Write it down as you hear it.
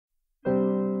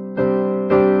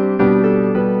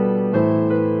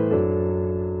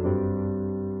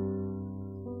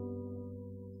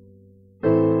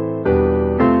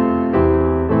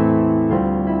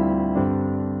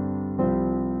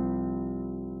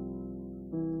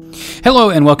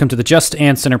Hello and welcome to the Just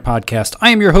and Sinner podcast.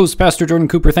 I am your host, Pastor Jordan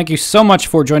Cooper. Thank you so much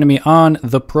for joining me on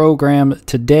the program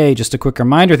today. Just a quick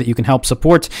reminder that you can help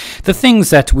support the things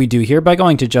that we do here by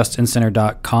going to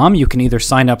justandsinner.com. You can either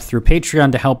sign up through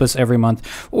Patreon to help us every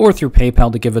month or through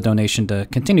PayPal to give a donation to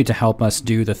continue to help us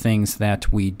do the things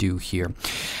that we do here.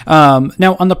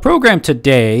 Now, on the program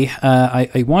today,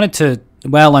 I wanted to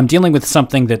I'm dealing with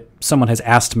something that someone has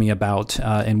asked me about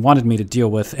and wanted me to deal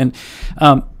with. And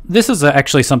this is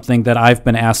actually something that I've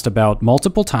been asked about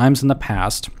multiple times in the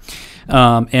past.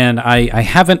 And I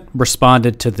haven't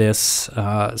responded to this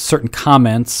certain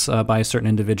comments by a certain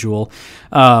individual,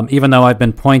 even though I've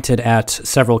been pointed at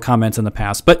several comments in the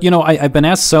past. But, I've been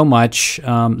asked so much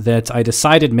that I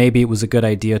decided maybe it was a good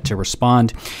idea to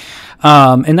respond.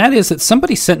 And that is that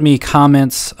somebody sent me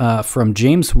comments from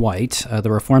James White,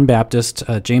 the Reformed Baptist,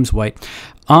 James White,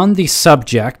 on the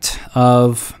subject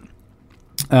of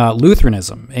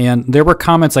Lutheranism. And there were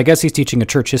comments, I guess he's teaching a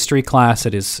church history class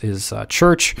at his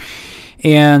church.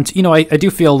 And, I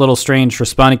do feel a little strange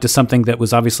responding to something that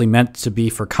was obviously meant to be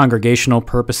for congregational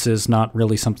purposes, not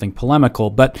really something polemical.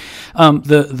 But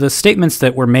the statements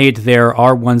that were made there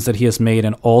are ones that he has made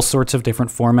in all sorts of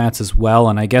different formats as well.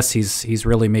 And I guess he's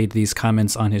really made these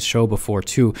comments on his show before,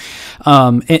 too.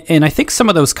 And I think some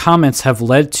of those comments have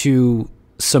led to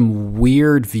some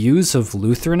weird views of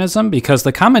Lutheranism, because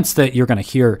the comments that you're going to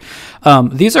hear,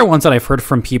 these are ones that I've heard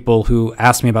from people who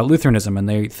ask me about Lutheranism, and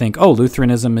they think, oh,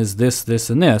 Lutheranism is this,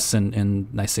 this, and this,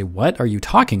 and I say, what are you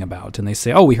talking about? And they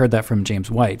say, oh, we heard that from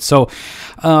James White. So,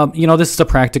 this is a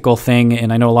practical thing,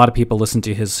 and I know a lot of people listen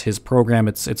to his program.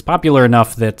 It's popular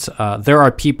enough that there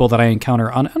are people that I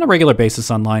encounter on a regular basis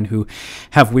online who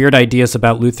have weird ideas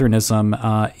about Lutheranism,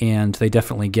 and they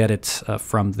definitely get it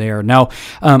from there. Now,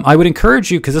 I would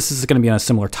encourage you, because this is going to be on a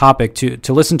similar topic,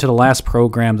 to listen to the last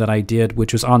program that I did,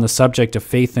 which was on the subject of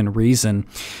faith and reason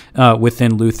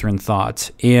within Lutheran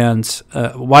thought. And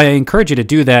why I encourage you to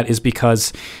do that is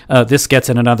because this gets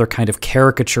at another kind of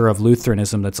caricature of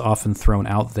Lutheranism that's often thrown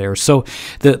out there. So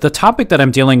the topic that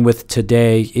I'm dealing with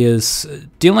today is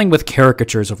dealing with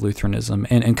caricatures of Lutheranism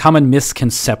and common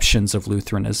misconceptions of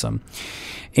Lutheranism.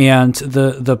 And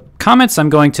the comments I'm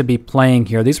going to be playing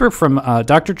here, these were from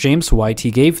Dr. James White.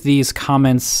 He gave these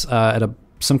comments at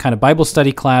some kind of Bible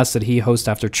study class that he hosts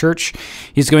after church.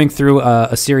 He's going through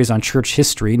a series on church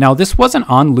history. Now, this wasn't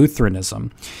on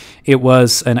Lutheranism. It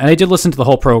was, and I did listen to the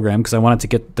whole program because I wanted to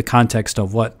get the context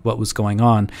of what was going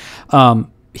on.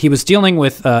 He was dealing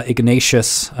with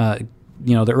Ignatius,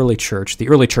 the early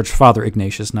church father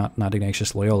Ignatius, not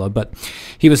Ignatius Loyola, but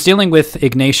he was dealing with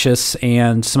Ignatius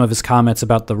and some of his comments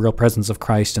about the real presence of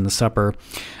Christ in the supper.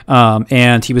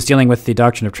 And he was dealing with the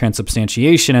doctrine of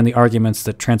transubstantiation and the arguments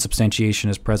that transubstantiation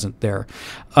is present there.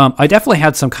 I definitely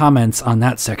had some comments on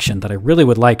that section that I really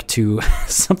would like to,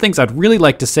 some things I'd really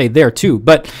like to say there too,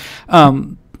 but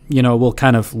we'll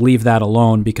kind of leave that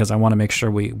alone because I want to make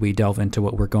sure we delve into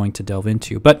what we're going to delve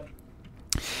into. But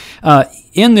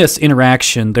in this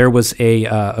interaction, there was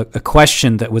a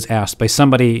question that was asked by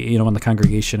somebody, in the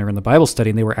congregation or in the Bible study,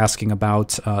 and they were asking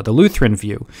about the Lutheran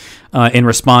view in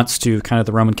response to kind of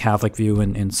the Roman Catholic view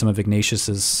and some of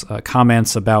Ignatius's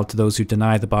comments about those who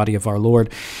deny the body of our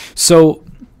Lord. So,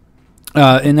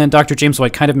 and then Dr. James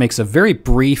White kind of makes a very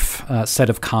brief set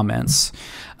of comments.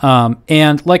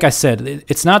 And like I said,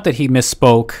 it's not that he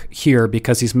misspoke here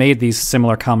because he's made these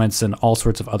similar comments in all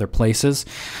sorts of other places.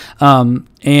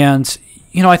 And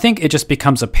I think it just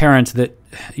becomes apparent that,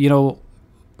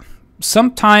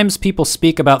 sometimes people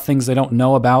speak about things they don't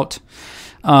know about.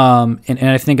 And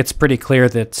I think it's pretty clear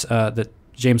that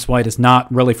James White is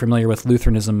not really familiar with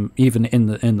Lutheranism, even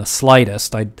in the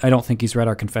slightest. I don't think he's read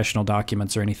our confessional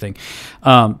documents or anything,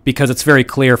 because it's very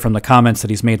clear from the comments that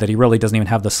he's made that he really doesn't even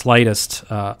have the slightest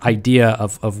idea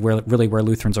of where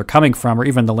Lutherans are coming from, or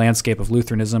even the landscape of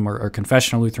Lutheranism or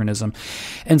confessional Lutheranism.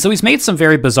 And so he's made some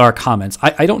very bizarre comments.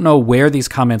 I don't know where these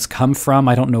comments come from.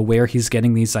 I don't know where he's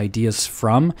getting these ideas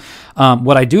from.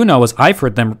 What I do know is I've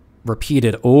heard them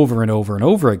repeated over and over and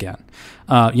over again.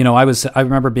 I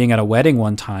remember being at a wedding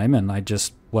one time, and I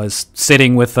just was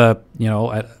sitting with at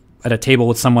a table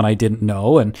with someone I didn't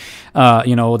know, and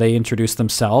they introduced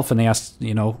themselves, and they asked,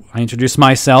 I introduced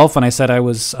myself, and I said I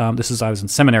was I was in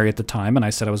seminary at the time, and I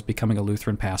said I was becoming a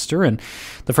Lutheran pastor, and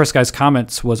the first guy's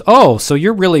comments was, "Oh, so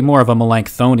you're really more of a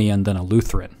Melanchthonian than a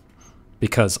Lutheran,"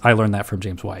 because I learned that from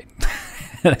James White.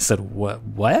 And I said, what?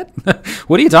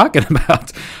 What are you talking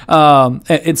about?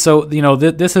 And so,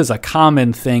 this is a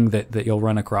common thing that you'll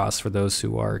run across for those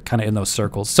who are kind of in those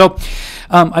circles. So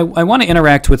I want to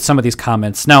interact with some of these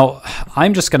comments. Now,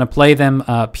 I'm just going to play them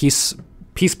piece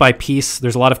piece by piece.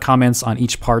 There's a lot of comments on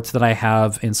each part that I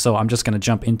have, and so I'm just going to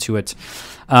jump into it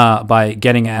by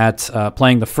getting at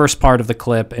playing the first part of the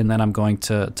clip, and then I'm going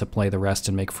to play the rest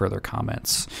and make further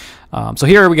comments. So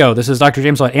here we go. This is Dr.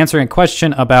 James White answering a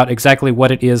question about exactly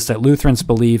what it is that Lutherans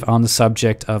believe on the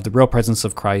subject of the real presence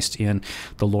of Christ in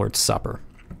the Lord's Supper.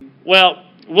 Well,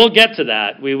 we'll get to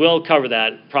that. We will cover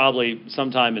that probably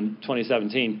sometime in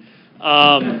 2017.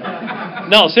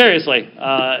 No, seriously.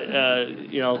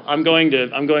 I'm going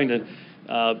to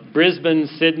Brisbane,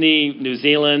 Sydney, New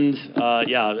Zealand.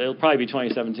 It'll probably be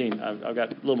 2017. I've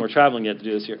got a little more traveling yet to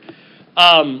do this year.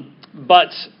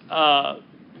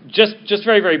 Just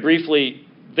very, very briefly,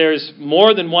 there's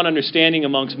more than one understanding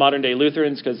amongst modern-day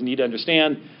Lutherans, because you need to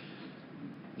understand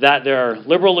that there are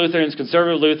liberal Lutherans,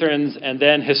 conservative Lutherans, and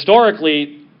then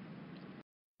historically...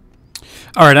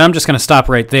 All right, I'm just going to stop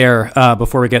right there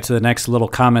before we get to the next little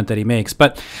comment that he makes.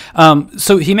 But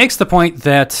so he makes the point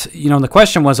that, the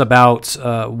question was about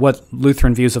what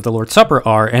Lutheran views of the Lord's Supper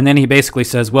are, and then he basically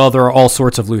says, well, there are all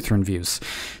sorts of Lutheran views,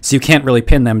 so you can't really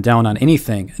pin them down on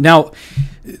anything. Now,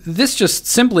 this just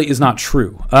simply is not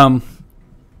true.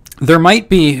 There might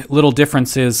be little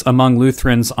differences among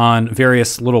Lutherans on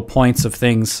various little points of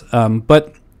things,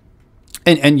 but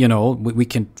we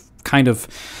can kind of...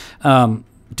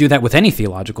 do that with any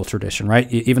theological tradition, right?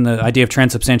 Even the idea of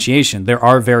transubstantiation, there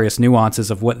are various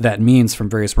nuances of what that means from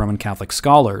various Roman Catholic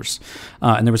scholars,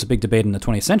 and there was a big debate in the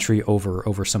 20th century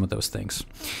over some of those things,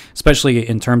 especially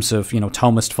in terms of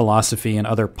Thomist philosophy and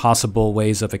other possible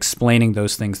ways of explaining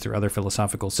those things through other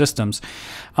philosophical systems.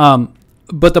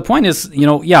 But the point is,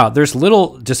 there's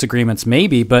little disagreements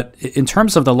maybe, but in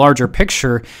terms of the larger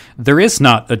picture, there is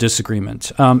not a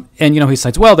disagreement. He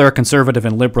cites, well, there are conservative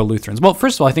and liberal Lutherans. Well,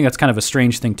 first of all, I think that's kind of a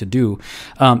strange thing to do,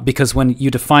 because when you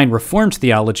define Reformed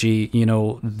theology,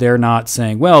 they're not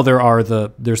saying, well, there's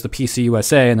the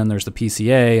PCUSA and then there's the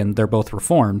PCA, and they're both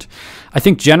Reformed. I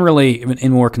think generally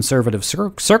in more conservative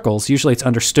circles, usually it's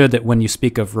understood that when you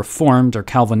speak of Reformed or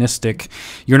Calvinistic,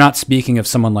 you're not speaking of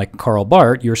someone like Karl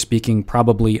Barth, you're speaking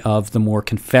probably of the more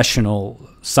confessional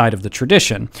side of the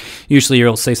tradition. Usually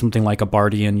you'll say something like a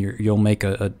Barthian, you'll make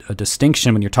a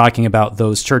distinction when you're talking about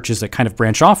those churches that kind of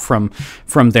branch off from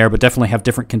there, but definitely have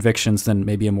different convictions than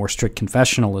maybe a more strict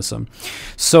confessionalism.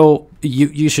 So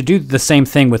you should do the same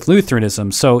thing with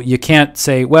Lutheranism. So you can't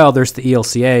say, well, there's the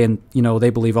ELCA and, they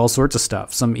believe all sorts of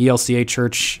stuff. Some ELCA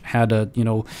church had a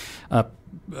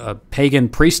pagan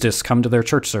priestess come to their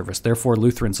church service, therefore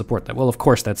Lutherans support that. Well, of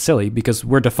course, that's silly, because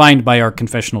we're defined by our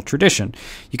confessional tradition.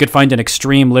 You could find an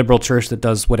extreme liberal church that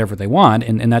does whatever they want,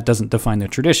 and that doesn't define their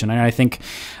tradition. And I think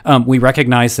we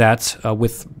recognize that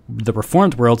with the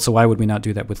Reformed world, so why would we not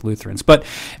do that with Lutherans? But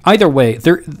either way,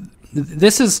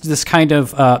 this is this kind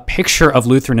of picture of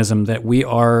Lutheranism that we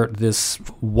are this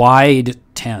wide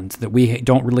tent, that we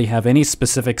don't really have any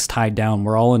specifics tied down.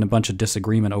 We're all in a bunch of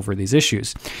disagreement over these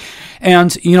issues.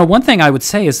 And, one thing I would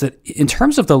say is that in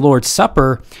terms of the Lord's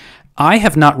Supper, I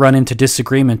have not run into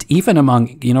disagreement even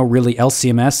among, really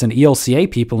LCMS and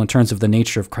ELCA people in terms of the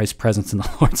nature of Christ's presence in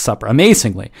the Lord's Supper,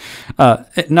 amazingly.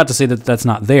 Not to say that that's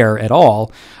not there at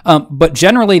all, but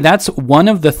generally that's one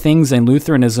of the things in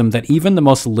Lutheranism that even the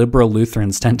most liberal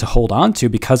Lutherans tend to hold on to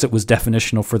because it was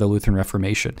definitional for the Lutheran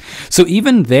Reformation. So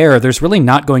even there's really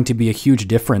not going to be a huge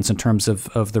difference in terms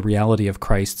of the reality of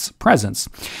Christ's presence.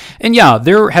 And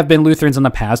there have been Lutherans in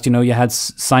the past. You had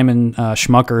Simon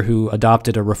Schmucker, who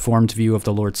adopted a Reformed view of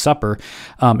the Lord's Supper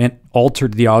and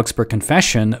altered the Augsburg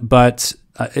Confession, but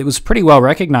it was pretty well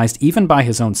recognized, even by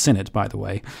his own synod, by the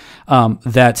way,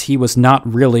 that he was not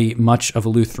really much of a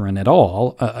Lutheran at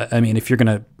all. If you're going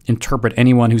to interpret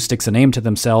anyone who sticks a name to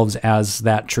themselves as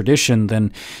that tradition,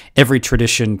 then every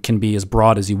tradition can be as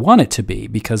broad as you want it to be,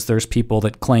 because there's people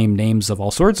that claim names of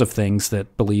all sorts of things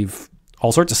that believe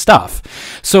all sorts of stuff.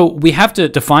 So we have to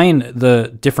define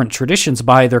the different traditions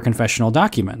by their confessional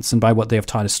documents and by what they have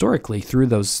taught historically through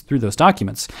those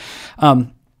documents.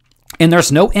 And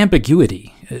there's no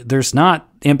ambiguity. There's not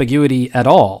ambiguity at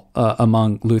all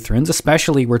among Lutherans,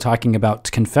 especially we're talking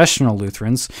about confessional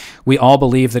Lutherans. We all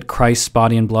believe that Christ's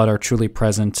body and blood are truly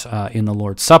present in the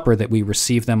Lord's Supper, that we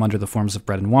receive them under the forms of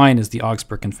bread and wine, as the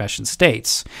Augsburg Confession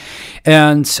states.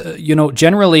 And,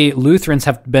 generally Lutherans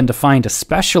have been defined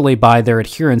especially by their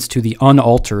adherence to the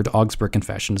unaltered Augsburg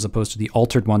Confession, as opposed to the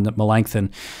altered one that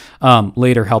Melanchthon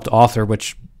later helped author,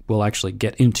 which we'll actually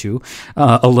get into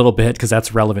a little bit, because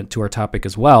that's relevant to our topic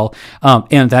as well.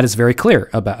 And that is very clear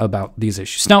about these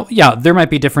issues. Now, there might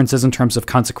be differences in terms of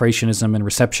consecrationism and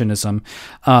receptionism,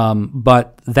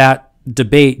 but that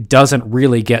debate doesn't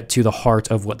really get to the heart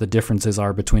of what the differences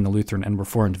are between the Lutheran and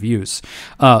Reformed views.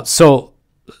 So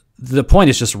the point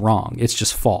is just wrong. It's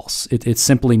just false. It's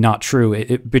simply not true.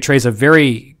 It betrays a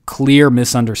very clear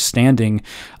misunderstanding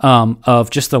of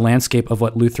just the landscape of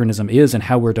what Lutheranism is and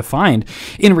how we're defined.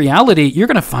 In reality, you're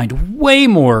going to find way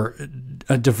more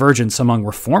divergence among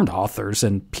Reformed authors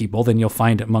and people than you'll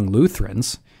find among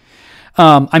Lutherans.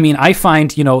 I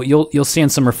find, you'll see in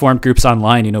some Reformed groups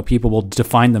online, people will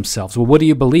define themselves. Well, what do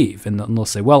you believe? And they'll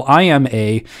say, well, I'm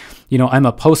a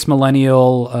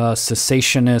postmillennial,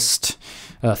 cessationist,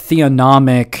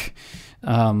 theonomic,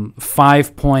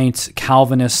 5-point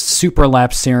Calvinist,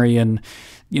 supralapsarian,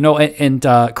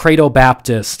 and Credo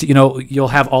Baptist. You'll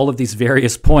have all of these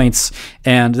various points,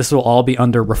 and this will all be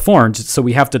under Reformed. So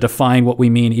we have to define what we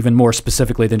mean even more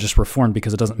specifically than just Reformed,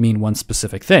 because it doesn't mean one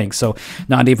specific thing. So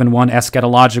not even one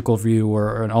eschatological view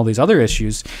or all these other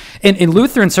issues. In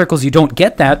Lutheran circles, you don't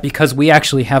get that because we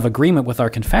actually have agreement with our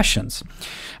confessions.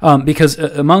 Because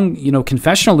among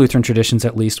confessional Lutheran traditions,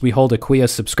 at least, we hold a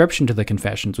quiescent subscription to the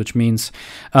confessions, which means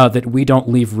that we don't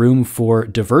leave room for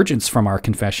divergence from our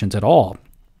confessions at all.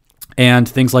 And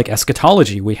things like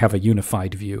eschatology, we have a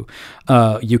unified view.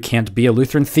 You can't be a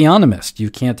Lutheran theonomist. You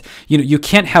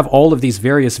can't have all of these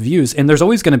various views, and there's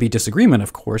always going to be disagreement,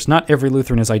 of course. Not every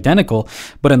Lutheran is identical,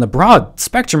 but in the broad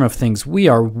spectrum of things, we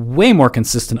are way more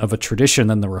consistent of a tradition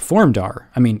than the Reformed are.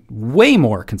 Way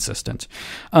more consistent.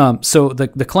 So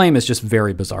the claim is just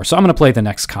very bizarre. So I'm going to play the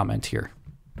next comment here.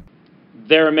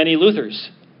 There are many Luthers.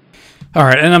 All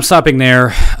right, and I'm stopping there.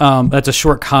 That's a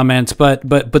short comment,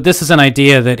 but this is an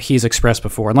idea that he's expressed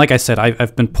before. And like I said,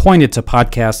 I've been pointed to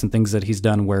podcasts and things that he's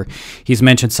done where he's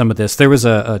mentioned some of this. There was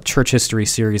a church history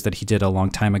series that he did a long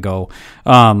time ago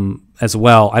as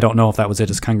well. I don't know if that was at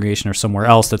his congregation or somewhere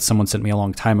else that someone sent me a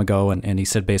long time ago, and he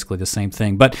said basically the same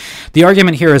thing. But the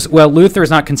argument here is, well, Luther is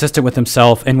not consistent with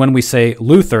himself, and when we say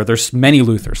Luther, there's many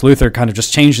Luthers. Luther kind of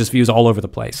just changed his views all over the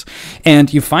place.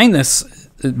 And you find this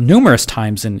numerous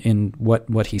times in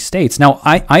what he states. Now,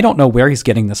 I don't know where he's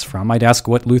getting this from. I'd ask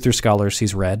what Luther scholars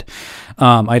he's read.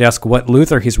 I'd ask what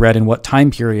Luther he's read in what time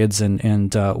periods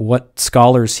and what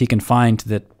scholars he can find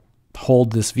that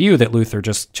hold this view that Luther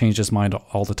just changed his mind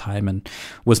all the time and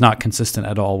was not consistent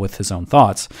at all with his own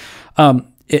thoughts.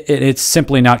 It's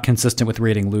simply not consistent with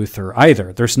reading Luther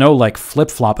either. There's no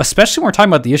flip-flop, especially when we're talking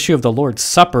about the issue of the Lord's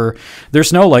Supper.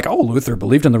 There's no Luther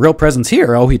believed in the real presence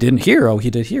here. Oh, he didn't here. Oh, he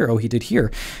did here. Oh, he did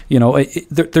here.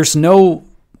 There's no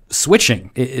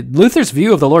switching. Luther's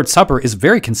view of the Lord's Supper is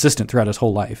very consistent throughout his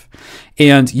whole life.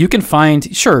 And you can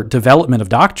find, sure, development of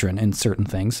doctrine in certain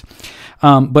things,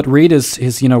 but read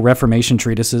his Reformation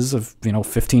treatises of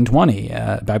 1520,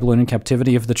 Babylonian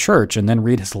Captivity of the Church, and then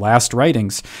read his last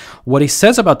writings. What he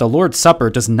says about the Lord's Supper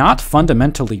does not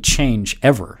fundamentally change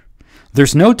ever.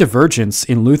 There's no divergence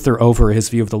in Luther over his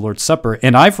view of the Lord's Supper,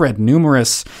 and I've read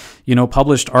numerous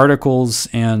published articles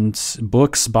and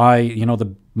books by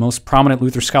the most prominent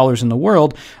Luther scholars in the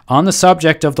world on the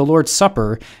subject of the Lord's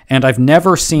Supper, and I've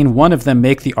never seen one of them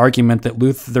make the argument that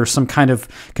there's some kind of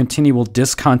continual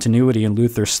discontinuity in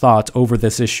Luther's thought over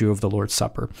this issue of the Lord's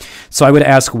Supper. So I would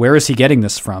ask, where is he getting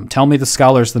this from? Tell me the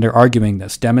scholars that are arguing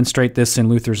this. Demonstrate this in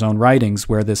Luther's own writings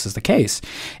where this is the case.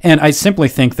 And I simply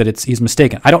think that he's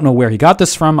mistaken. I don't know where he got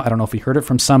this from. I don't know if he heard it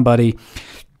from somebody.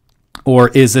 Or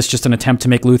is this just an attempt to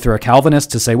make Luther a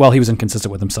Calvinist, to say, well, he was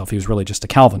inconsistent with himself, he was really just a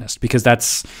Calvinist? Because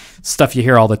that's stuff you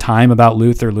hear all the time about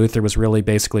Luther. Luther was really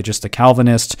basically just a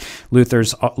Calvinist.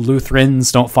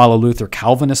 Lutherans don't follow Luther,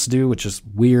 Calvinists do, which is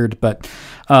weird. But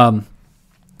and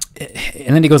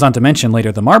then he goes on to mention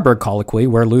later the Marburg Colloquy,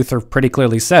 where Luther pretty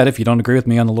clearly said, if you don't agree with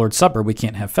me on the Lord's Supper, we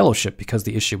can't have fellowship, because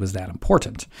the issue was that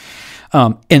important.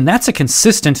 And that's a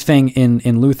consistent thing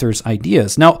in Luther's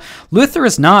ideas. Now, Luther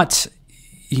is not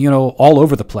all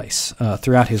over the place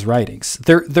throughout his writings.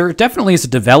 There definitely is a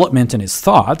development in his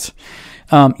thought.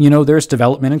 There's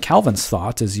development in Calvin's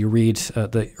thought as you read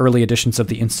the early editions of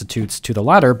the Institutes to the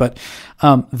latter, but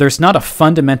there's not a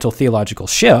fundamental theological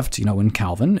shift, in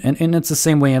Calvin, and it's the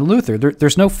same way in Luther.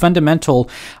 There's no fundamental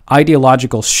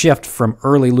ideological shift from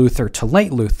early Luther to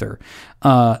late Luther.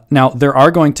 Now, there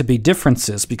are going to be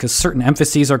differences because certain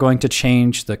emphases are going to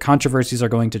change, the controversies are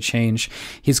going to change.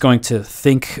 He's going to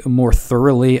think more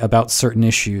thoroughly about certain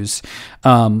issues.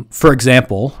 For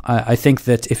example, I think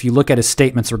that if you look at his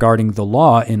statements regarding the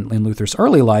law in Luther's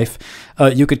early life,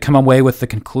 you could come away with the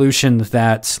conclusion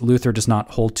that Luther does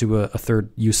not hold to a third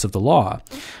use of the law.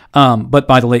 But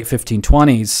by the late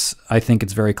 1520s, I think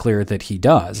it's very clear that he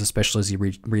does, especially as you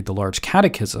read the Large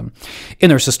Catechism. And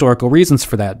there's historical reasons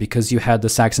for that, because you had the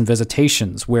Saxon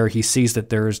Visitations, where he sees that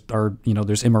there's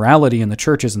immorality in the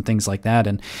churches and things like that,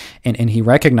 and he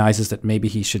recognizes that maybe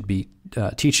he should be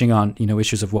teaching on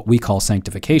issues of what we call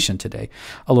sanctification today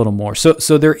a little more.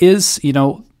 So there is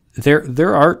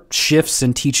there are shifts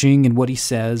in teaching and what he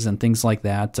says and things like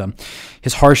that.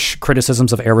 His harsh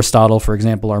criticisms of Aristotle, for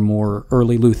example, are more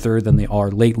early Luther than they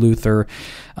are late Luther.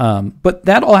 But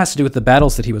that all has to do with the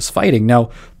battles that he was fighting.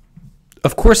 Now,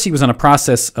 of course, he was in a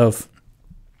process of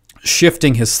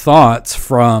shifting his thoughts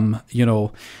from,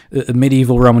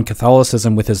 medieval Roman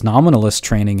Catholicism with his nominalist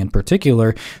training in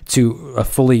particular to a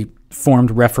fully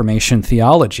formed Reformation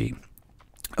theology.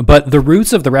 But the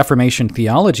roots of the Reformation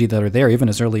theology that are there, even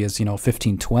as early as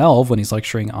 1512, when he's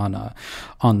lecturing on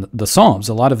the Psalms,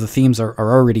 a lot of the themes are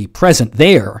already present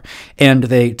there, and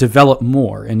they develop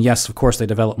more. And yes, of course, they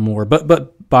develop more.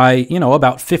 But by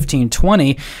about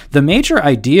 1520, the major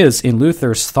ideas in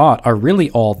Luther's thought are really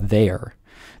all there.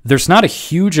 There's not a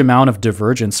huge amount of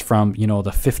divergence from, the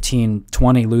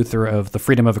 1520 Luther of the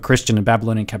freedom of a Christian in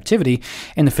Babylonian captivity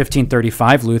and the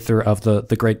 1535 Luther of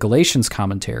the Great Galatians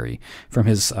commentary from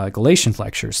his Galatians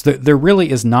lectures. There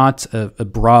really is not a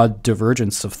broad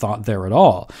divergence of thought there at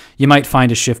all. You might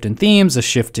find a shift in themes, a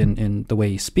shift in the way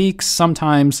he speaks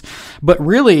sometimes, but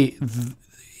really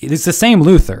it's the same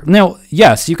Luther. Now,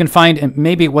 yes, you can find, and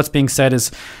maybe what's being said is,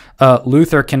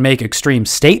 Luther can make extreme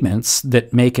statements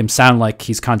that make him sound like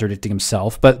he's contradicting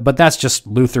himself, but that's just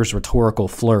Luther's rhetorical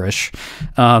flourish,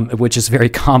 which is very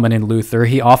common in Luther.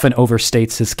 He often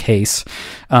overstates his case,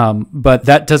 but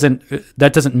that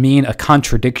doesn't mean a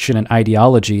contradiction in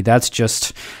ideology. That's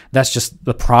just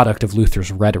the product of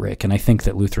Luther's rhetoric, and I think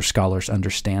that Luther scholars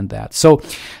understand that. So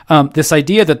this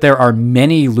idea that there are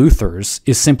many Luthers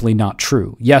is simply not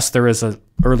true. Yes, there is a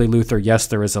early Luther. Yes,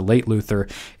 there is a late Luther,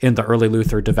 and the early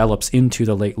Luther develops into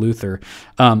the late Luther.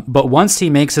 But once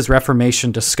he makes his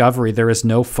Reformation discovery, there is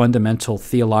no fundamental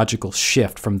theological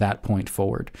shift from that point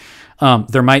forward.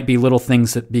 There might be little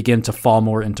things that begin to fall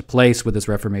more into place with his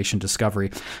Reformation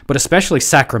discovery, but especially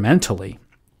sacramentally,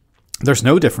 there's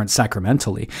no difference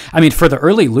sacramentally. I mean, for the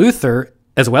early Luther,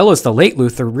 as well as the late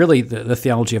Luther, really the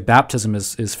theology of baptism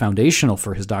is foundational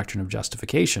for his doctrine of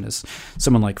justification, as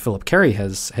someone like Philip Carey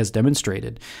has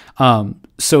demonstrated.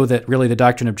 So that really the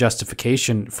doctrine of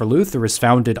justification for Luther is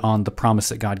founded on the promise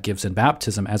that God gives in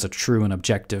baptism as a true and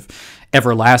objective,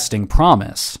 everlasting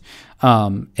promise.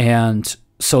 And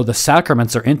so the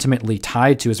sacraments are intimately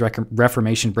tied to his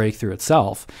Reformation breakthrough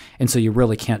itself, and so you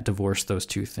really can't divorce those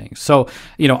two things. So,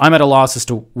 I'm at a loss as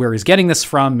to where he's getting this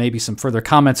from. Maybe some further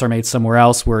comments are made somewhere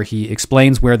else where he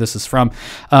explains where this is from,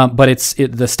 but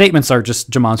the statements are just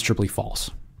demonstrably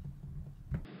false.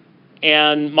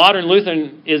 And modern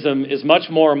Lutheranism is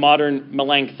much more modern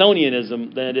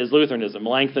Melanchthonianism than it is Lutheranism.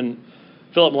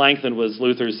 Philip Melanchthon was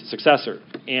Luther's successor,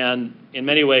 and in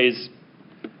many ways,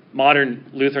 modern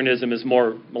Lutheranism is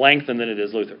more Melanchthon than it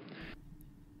is Luther.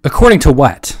 According to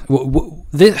what?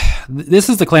 This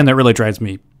is the claim that really drives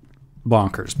me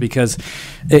bonkers, because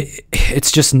it's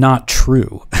just not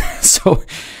true. So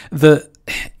the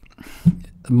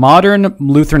modern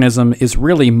Lutheranism is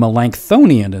really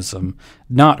Melanchthonianism,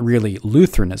 not really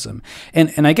Lutheranism.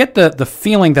 And I get the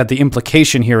feeling that the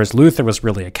implication here is Luther was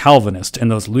really a Calvinist, and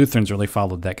those Lutherans really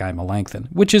followed that guy Melanchthon,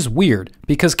 which is weird,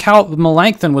 because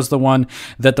Melanchthon was the one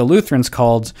that the Lutherans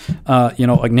called, a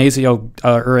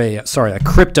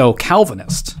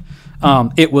crypto-Calvinist.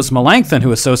 It was Melanchthon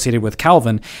who associated with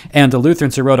Calvin, and the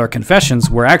Lutherans who wrote our confessions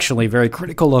were actually very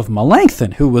critical of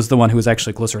Melanchthon, who was the one who was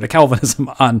actually closer to Calvinism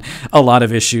on a lot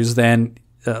of issues than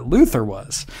Luther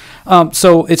was.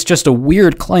 So it's just a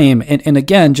weird claim, and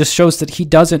again, just shows that he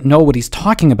doesn't know what he's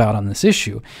talking about on this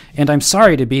issue. And I'm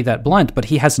sorry to be that blunt, but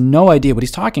he has no idea what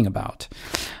he's talking about.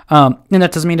 And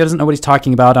that doesn't mean he doesn't know what he's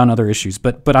talking about on other issues.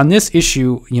 But on this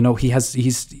issue,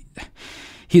 he's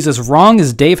as wrong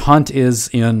as Dave Hunt is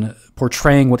in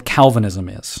portraying what Calvinism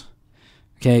is.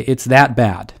 Okay, it's that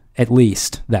bad, at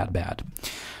least that bad.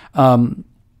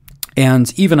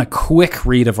 And even a quick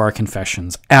read of our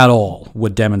confessions at all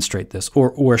would demonstrate this,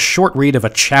 or a short read of a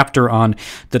chapter on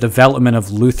the development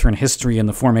of Lutheran history and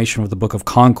the formation of the Book of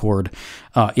Concord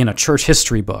in a church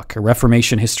history book, a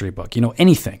Reformation history book,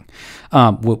 anything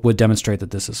would demonstrate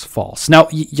that this is false. Now,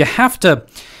 you have to,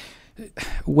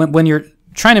 when you're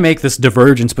trying to make this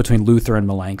divergence between Luther and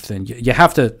Melanchthon, you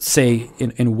have to say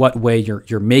in what way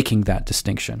you're making that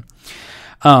distinction.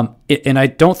 And I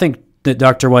don't think that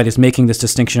Dr. White is making this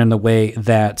distinction in the way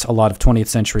that a lot of 20th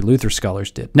century Luther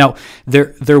scholars did. Now,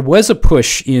 there was a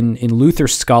push in Luther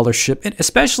scholarship, and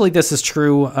especially this is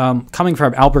true coming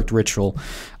from Albrecht Ritschl,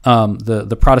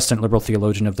 the Protestant liberal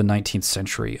theologian of the 19th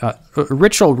century.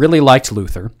 Ritschl really liked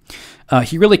Luther.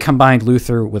 He really combined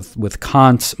Luther with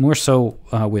Kant, more so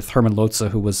with Hermann Lotze,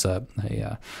 who was a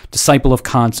disciple of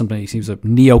Kant. He was a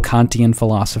neo-Kantian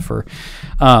philosopher.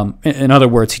 In other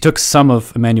words, he took some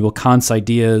of Immanuel Kant's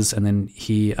ideas and then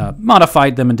he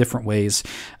modified them in different ways.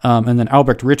 And then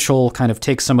Albrecht Ritschl kind of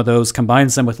takes some of those,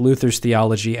 combines them with Luther's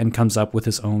theology, and comes up with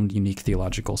his own unique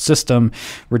theological system,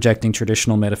 rejecting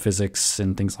traditional metaphysics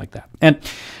and things like that. And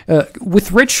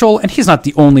with Ritschl, and he's not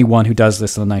the only one who does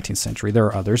this in the 19th century, there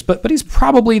are others, but he's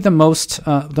probably the most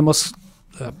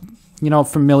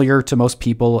familiar to most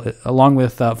people, along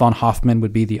with von Hoffmann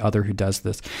would be the other who does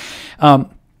this.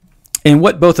 And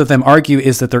what both of them argue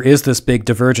is that there is this big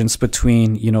divergence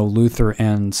between, Luther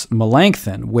and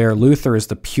Melanchthon, where Luther is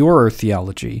the purer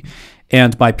theology,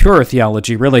 and by purer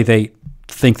theology, really they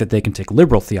think that they can take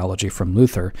liberal theology from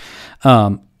Luther,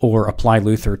 or apply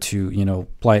Luther to,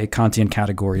 apply Kantian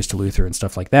categories to Luther and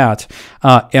stuff like that,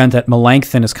 and that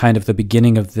Melanchthon is kind of the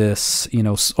beginning of this,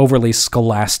 overly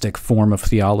scholastic form of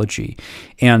theology,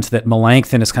 and that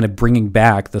Melanchthon is kind of bringing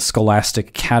back the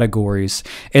scholastic categories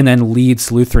and then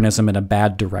leads Lutheranism in a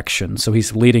bad direction. So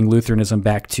he's leading Lutheranism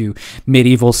back to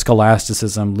medieval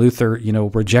scholasticism. Luther,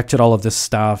 rejected all of this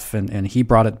stuff, and he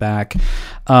brought it back.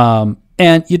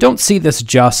 And you don't see this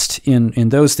just in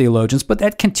those theologians, but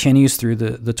that continues through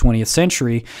the 20th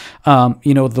century.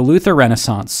 The Luther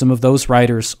Renaissance, some of those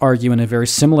writers argue in a very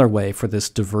similar way for this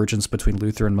divergence between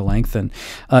Luther and Melanchthon.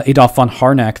 Adolf von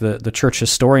Harnack, the church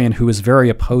historian, who is very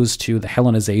opposed to the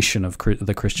Hellenization of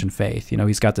the Christian faith.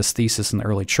 He's got this thesis in the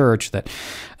early church that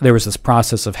there was this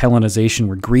process of Hellenization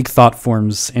where Greek thought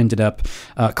forms ended up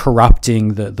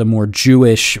corrupting the more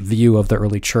Jewish view of the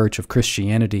early church of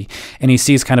Christianity. And he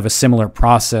sees kind of a similar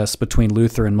process between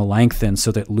Luther and Melanchthon,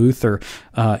 so that Luther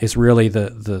is really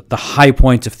the high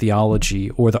point of theology,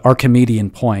 or the Archimedean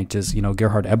point, as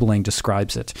Gerhard Ebeling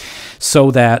describes it, so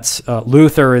that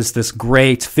Luther is this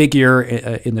great figure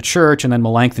in the church, and then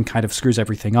Melanchthon kind of screws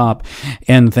everything up,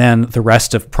 and then the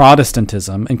rest of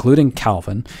Protestantism, including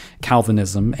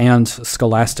Calvinism, and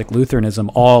scholastic Lutheranism,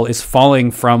 all is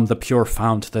falling from the pure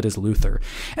fount that is Luther.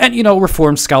 And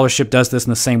Reformed scholarship does this in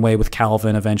the same way with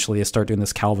Calvin. Eventually, they start doing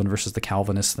this Calvin versus the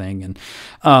Calvinist thing, and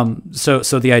so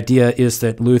the idea is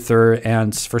that Luther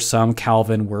and, for some,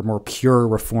 Calvin were more pure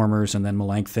reformers, and then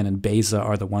Melanchthon and Beza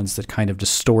are the ones that kind of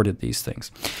distorted these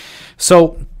things.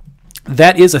 So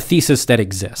that is a thesis that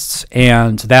exists,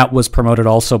 and that was promoted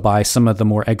also by some of the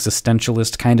more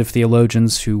existentialist kind of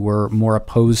theologians who were more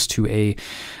opposed to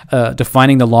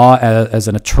defining the law as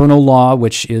an eternal law,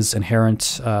 which is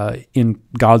inherent in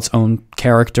God's own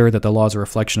character, that the law is a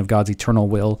reflection of God's eternal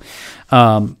will.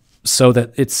 So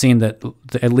that it's seen that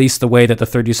at least the way that the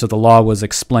third use of the law was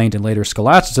explained in later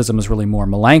scholasticism is really more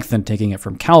Melanchthon taking it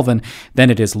from Calvin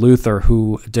than it is Luther,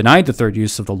 who denied the third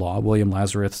use of the law. William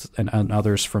Lazarus and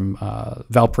others from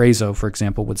Valparaiso, for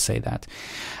example, would say that.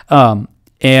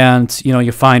 And,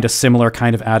 you find a similar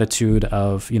kind of attitude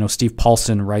of, Steve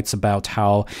Paulson writes about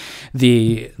how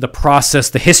the process,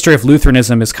 the history of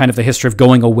Lutheranism is kind of the history of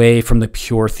going away from the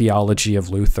pure theology of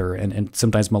Luther. And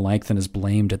sometimes Melanchthon is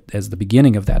blamed as the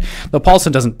beginning of that. But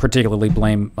Paulson doesn't particularly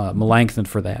blame Melanchthon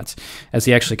for that, as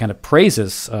he actually kind of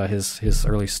praises his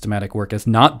early systematic work as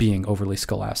not being overly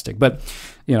scholastic. But,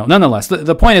 nonetheless,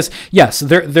 the point is, yes,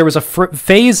 there was a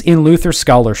phase in Luther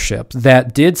scholarship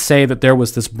that did say that there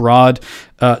was this broad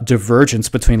divergence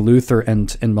between Luther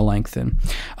and Melanchthon.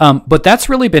 But that's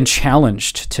really been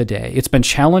challenged today. It's been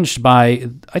challenged by,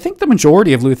 I think, the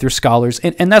majority of Luther scholars,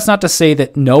 and that's not to say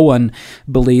that no one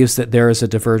believes that there is a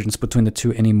divergence between the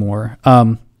two anymore.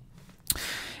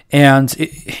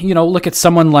 Look at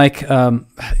someone like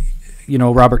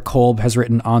Robert Kolb has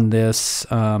written on this,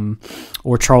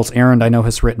 or Charles Arend, I know,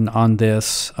 has written on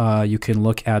this. You can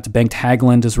look at Bengt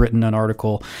Hageland has written an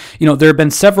article. There have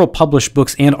been several published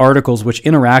books and articles which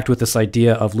interact with this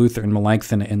idea of Luther and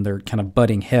Melanchthon in their kind of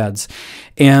butting heads.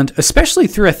 And especially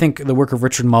through, I think, the work of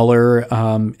Richard Muller,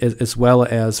 as well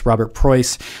as Robert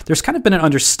Preuss, there's kind of been an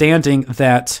understanding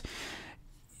that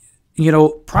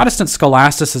Protestant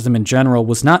scholasticism in general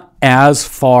was not as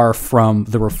far from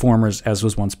the reformers as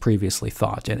was once previously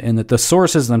thought, and that the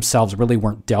sources themselves really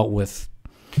weren't dealt with,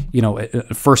 on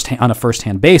a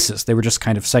first-hand basis. They were just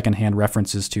kind of second-hand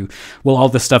references to, well, all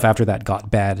this stuff after that got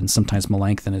bad, and sometimes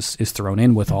Melanchthon is thrown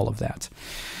in with all of that.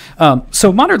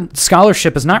 So modern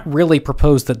scholarship has not really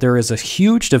proposed that there is a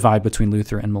huge divide between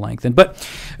Luther and Melanchthon, but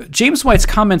James White's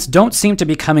comments don't seem to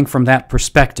be coming from that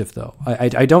perspective, though.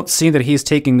 I don't see that he's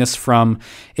taking this from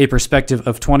a perspective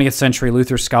of 20th century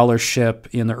Luther scholarship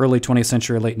in the early 20th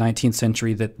century or late 19th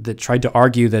century that tried to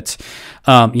argue that,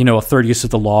 a third use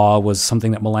of the law was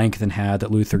something that Melanchthon had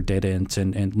that Luther didn't,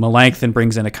 and Melanchthon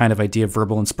brings in a kind of idea of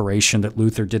verbal inspiration that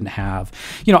Luther didn't have.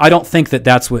 I don't think that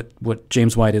that's what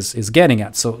James White is getting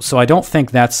at. So I don't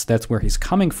think that's where he's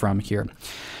coming from here,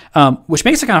 which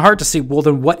makes it kind of hard to see, well,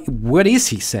 then what is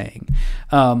he saying?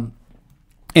 And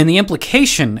the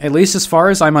implication, at least as far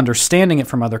as I'm understanding it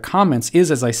from other comments,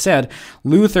 is, as I said,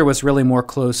 Luther was really more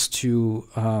close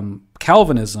to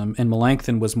Calvinism and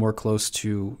Melanchthon was more close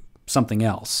to something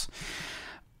else.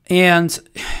 And,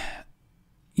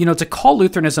 to call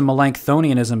Lutheranism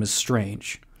Melanchthonianism is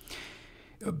strange,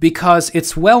 because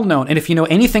it's well known, and if you know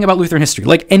anything about Lutheran history,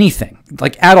 like anything,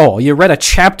 like at all, you read a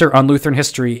chapter on Lutheran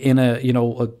history in a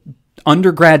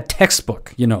undergrad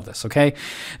textbook, this, okay?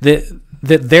 That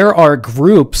there are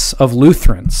groups of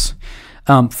Lutherans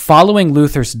following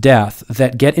Luther's death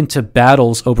that get into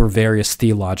battles over various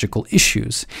theological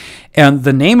issues. And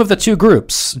the name of the two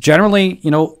groups, generally,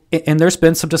 and there's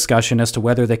been some discussion as to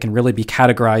whether they can really be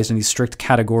categorized in these strict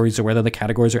categories or whether the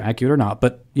categories are accurate or not,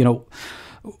 but,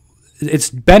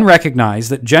 it's been recognized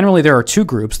that generally there are two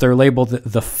groups. They're labeled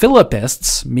the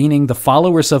Philippists, meaning the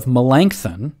followers of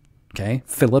Melanchthon, okay,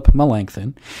 Philip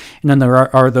Melanchthon. And then there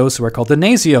are those who are called the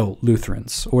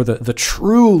Gnasio-Lutherans, or the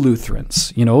true Lutherans,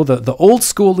 the old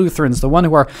school Lutherans, the one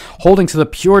who are holding to the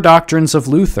pure doctrines of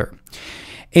Luther.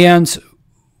 And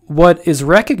what is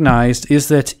recognized is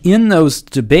that in those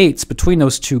debates between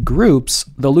those two groups,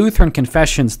 the Lutheran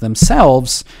confessions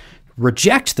themselves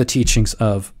reject the teachings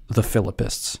of the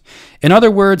Philippists. In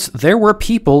other words, there were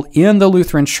people in the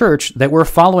Lutheran Church that were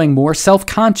following more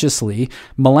self-consciously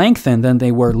Melanchthon than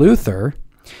they were Luther,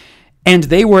 and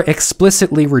they were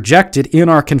explicitly rejected in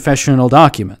our confessional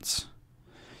documents.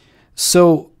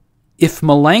 So if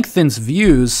Melanchthon's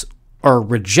views are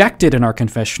rejected in our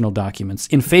confessional documents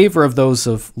in favor of those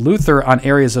of Luther on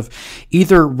areas of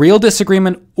either real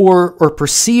disagreement or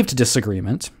perceived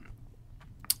disagreement,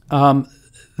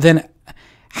 then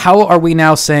how are we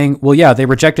now saying, well, yeah, they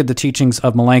rejected the teachings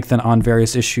of Melanchthon on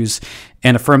various issues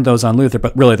and affirmed those on Luther,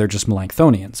 but really they're just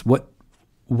Melanchthonians?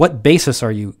 What basis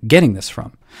are you getting this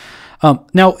from?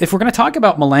 Now, if we're going to talk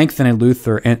about Melanchthon and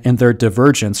Luther and their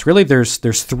divergence, really there's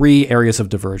three areas of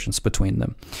divergence between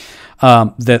them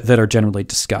that are generally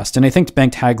discussed. And I think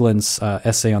Bengt Hagelin's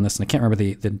essay on this, and I can't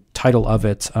remember the title of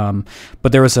it,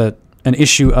 but there was an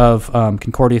issue of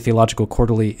Concordia Theological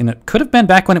Quarterly, and it could have been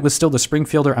back when it was still the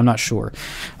Springfielder, I'm not sure.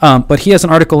 But he has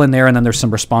an article in there, and then there's some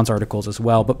response articles as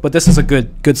well. But this is a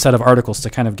good set of articles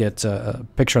to kind of get a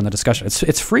picture on the discussion.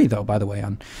 It's free, though, by the way,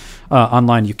 on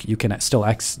online. You can still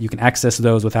you can access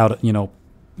those without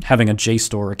having a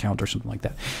JSTOR account or something like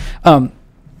that.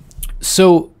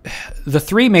 So the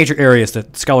three major areas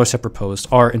that scholars have proposed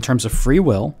are in terms of free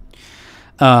will,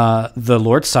 the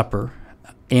Lord's Supper,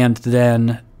 and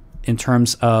then in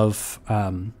terms of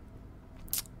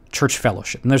church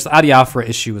fellowship. And there's the adiaphora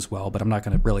issue as well, but I'm not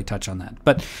going to really touch on that.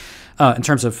 But in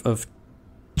terms of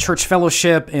church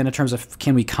fellowship and in terms of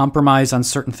can we compromise on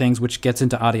certain things, which gets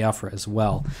into adiaphora as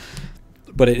well.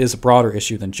 But it is a broader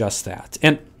issue than just that.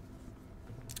 And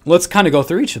let's kind of go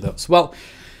through each of those. Well,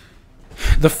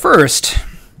 the first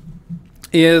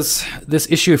is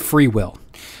this issue of free will.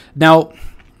 Now,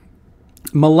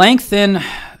 Melanchthon,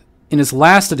 in his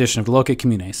last edition of Loci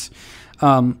Communes,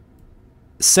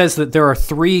 says that there are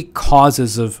three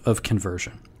causes of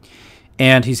conversion.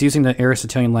 And he's using the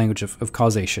Aristotelian language of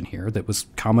causation here that was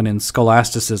common in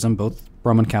scholasticism, both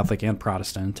Roman Catholic and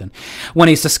Protestant. And when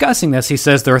he's discussing this, he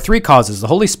says there are three causes: the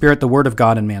Holy Spirit, the Word of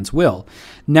God, and man's will.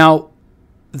 Now,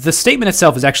 the statement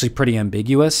itself is actually pretty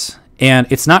ambiguous, and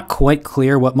it's not quite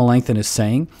clear what Melanchthon is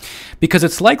saying, because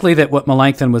it's likely that what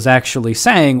Melanchthon was actually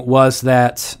saying was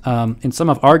that, and some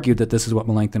have argued that this is what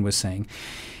Melanchthon was saying,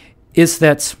 is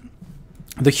that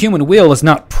the human will is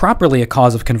not properly a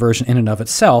cause of conversion in and of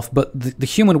itself, but the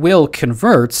human will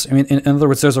converts. I mean, in other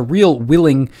words, there's a real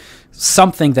willing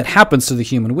something that happens to the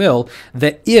human will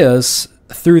that is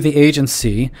through the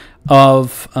agency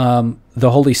of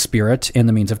the Holy Spirit and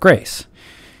the means of grace.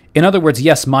 In other words,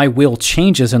 yes, my will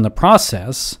changes in the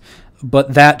process,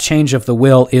 but that change of the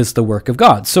will is the work of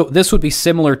God. So this would be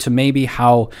similar to maybe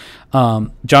how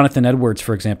Jonathan Edwards,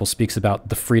 for example, speaks about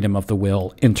the freedom of the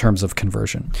will in terms of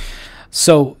conversion.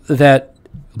 So that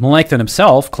Melanchthon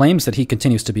himself claims that he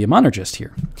continues to be a monergist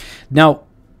here. Now,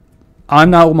 I'm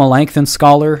not a Melanchthon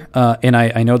scholar, and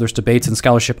I know there's debates in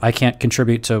scholarship. I can't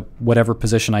contribute to whatever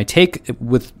position I take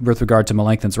with regard to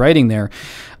Melanchthon's writing there.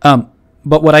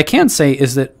 But what I can say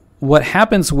is that what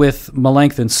happens with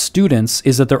Melanchthon's students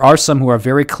is that there are some who are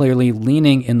very clearly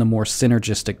leaning in the more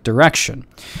synergistic direction,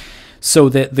 so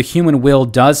that the human will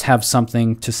does have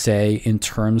something to say in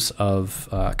terms of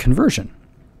conversion.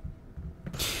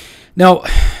 Now,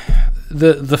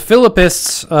 the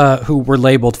Philippists, who were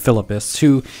labeled Philippists,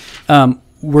 who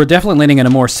were definitely leaning in a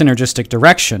more synergistic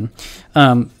direction,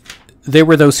 they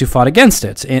were those who fought against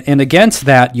it. And against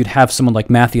that, you'd have someone like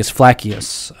Matthias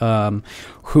Flacius,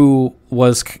 who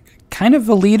was kind of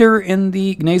a leader in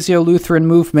the Ignazio-Lutheran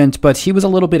movement, but he was a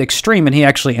little bit extreme, and he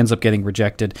actually ends up getting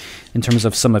rejected in terms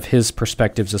of some of his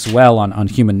perspectives as well on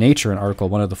human nature in Article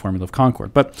 1 of the Formula of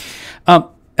Concord. But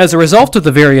as a result of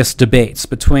the various debates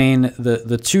between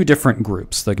the two different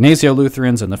groups, the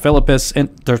Ignazio-Lutherans and the Philippists, and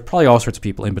there's probably all sorts of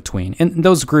people in between, and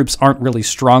those groups aren't really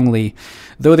strongly,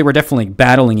 though they were definitely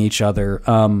battling each other,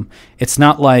 it's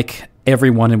not like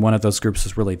everyone in one of those groups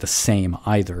is really the same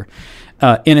either.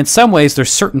 And in some ways,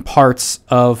 there's certain parts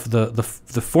of the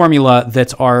formula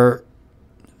that are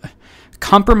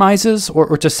compromises,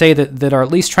 or to say that are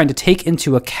at least trying to take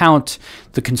into account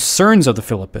the concerns of the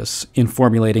Philippists in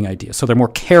formulating ideas. So they're more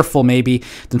careful maybe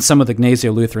than some of the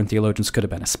Ignazio-Lutheran theologians could have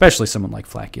been, especially someone like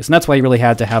Flacius. And that's why you really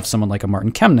had to have someone like a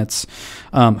Martin Chemnitz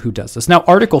who does this. Now,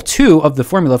 Article 2 of the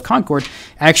Formula of Concord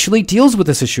actually deals with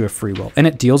this issue of free will, and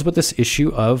it deals with this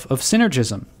issue of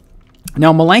synergism.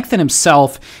 Now, Melanchthon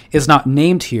himself is not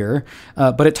named here,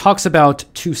 but it talks about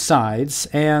two sides,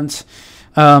 and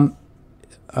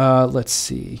let's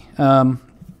see. I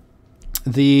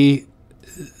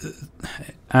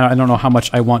don't know how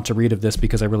much I want to read of this,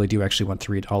 because I really do actually want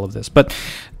to read all of this. But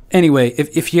anyway,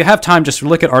 if you have time, just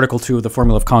look at Article 2 of the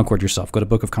Formula of Concord yourself. Go to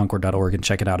bookofconcord.org and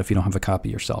check it out if you don't have a copy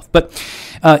yourself. But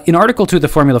in Article 2 of the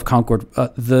Formula of Concord,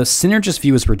 the synergist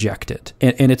view is rejected.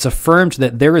 And it's affirmed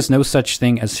that there is no such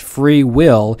thing as free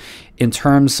will in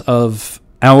terms of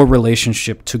our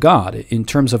relationship to God, in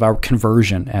terms of our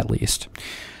conversion, at least.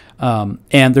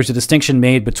 And there's a distinction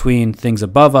made between things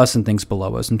above us and things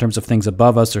below us. In terms of things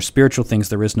above us or spiritual things,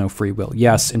 there is no free will.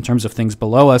 Yes, in terms of things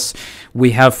below us, we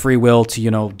have free will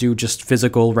to, do just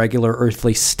physical, regular,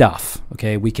 earthly stuff.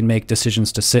 Okay, we can make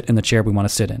decisions to sit in the chair we want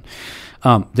to sit in.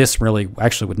 This really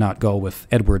actually would not go with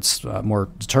Edwards' more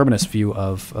determinist view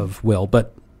of will.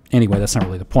 But anyway, that's not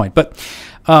really the point. But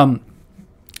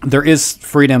there is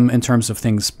freedom in terms of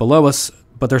things below us,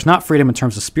 but there's not freedom in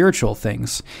terms of spiritual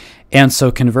things. And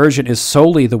so conversion is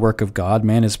solely the work of God.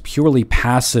 Man is purely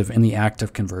passive in the act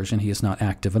of conversion. He is not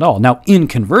active at all. Now, in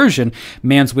conversion,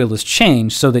 man's will is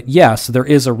changed so that, yes, there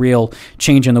is a real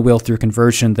change in the will through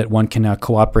conversion, that one can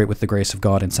cooperate with the grace of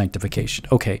God in sanctification.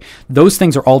 Okay, those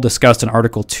things are all discussed in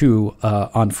Article 2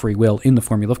 on free will in the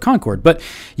Formula of Concord. But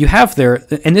you have there,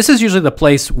 and this is usually the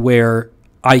place where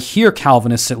I hear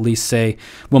Calvinists at least say,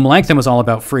 well, Melanchthon was all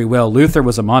about free will. Luther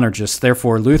was a monergist.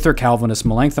 Therefore, Luther, Calvinist,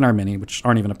 Melanchthon, Arminian, which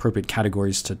aren't even appropriate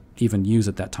categories to even use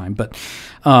at that time. But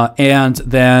and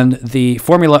then the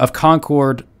Formula of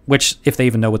Concord, which, if they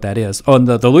even know what that is, and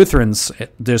the Lutherans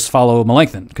just follow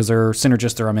Melanchthon because they're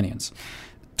synergists, they're Arminians.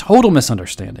 Total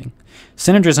misunderstanding.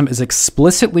 Synergism is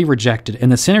explicitly rejected,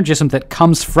 and the synergism that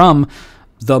comes from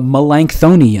the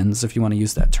Melanchthonians, if you want to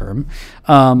use that term,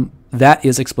 that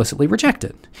is explicitly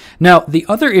rejected. Now, the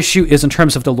other issue is in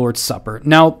terms of the Lord's Supper.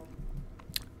 Now,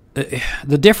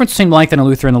 the difference between Melanchthon and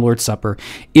Luther and the Lord's Supper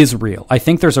is real. I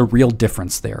think there's a real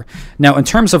difference there. Now, in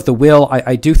terms of the will,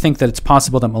 I do think that it's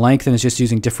possible that Melanchthon is just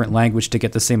using different language to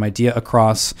get the same idea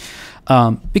across,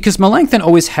 because Melanchthon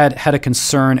always had a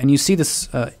concern, and you see this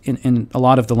in a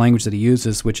lot of the language that he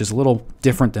uses, which is a little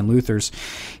different than Luther's.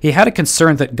 He had a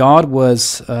concern that God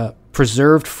was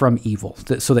preserved from evil,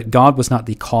 so that God was not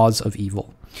the cause of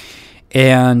evil.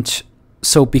 And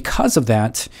so because of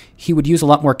that, he would use a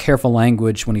lot more careful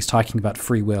language when he's talking about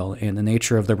free will and the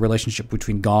nature of the relationship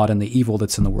between God and the evil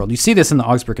that's in the world. You see this in the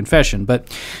Augsburg Confession,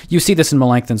 but you see this in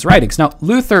Melanchthon's writings. Now,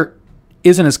 Luther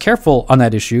isn't as careful on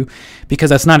that issue because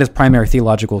that's not his primary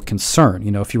theological concern.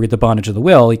 If you read The Bondage of the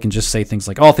Will, he can just say things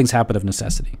like, all things happen of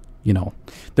necessity.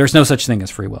 There's no such thing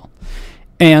as free will.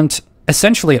 And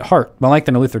essentially, at heart,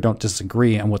 Melanchthon and Luther don't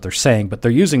disagree on what they're saying, but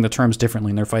they're using the terms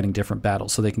differently and they're fighting different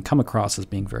battles, so they can come across as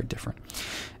being very different.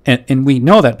 And we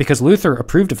know that because Luther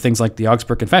approved of things like the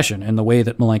Augsburg Confession and the way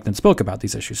that Melanchthon spoke about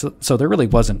these issues. So there really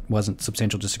wasn't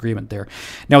substantial disagreement there.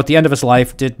 Now, at the end of his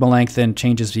life, did Melanchthon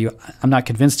change his view? I'm not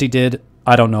convinced he did.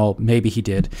 I don't know. Maybe he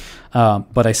did.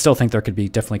 But I still think there could be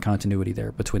definitely continuity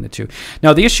there between the two.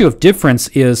 Now, the issue of difference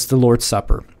is the Lord's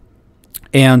Supper.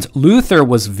 And Luther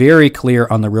was very clear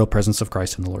on the real presence of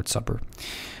Christ in the Lord's Supper.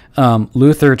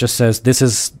 Luther just says, this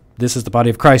is the body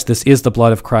of Christ, this is the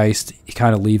blood of Christ. He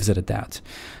kind of leaves it at that.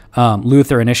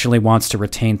 Luther initially wants to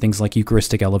retain things like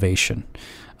Eucharistic elevation.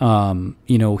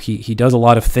 He does a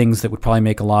lot of things that would probably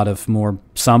make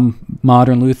some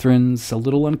modern Lutherans a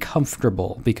little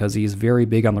uncomfortable, because he's very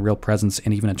big on the real presence,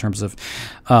 and even in terms of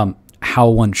how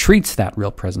one treats that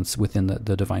real presence within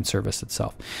the divine service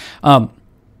itself. And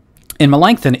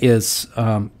Melanchthon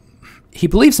he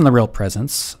believes in the real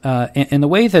presence, and the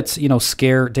way that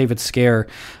David Scare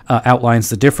outlines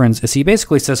the difference is he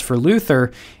basically says for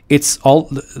Luther, it's all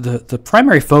the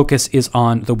primary focus is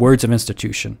on the words of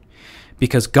institution,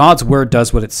 because God's word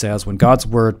does what it says. When God's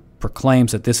word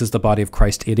proclaims that this is the body of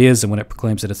Christ, it is, and when it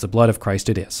proclaims that it's the blood of Christ,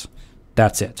 it is.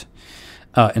 That's it.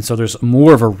 And so there's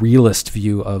more of a realist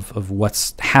view of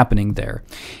what's happening there.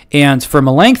 And for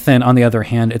Melanchthon, on the other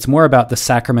hand, it's more about the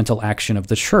sacramental action of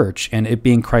the church and it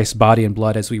being Christ's body and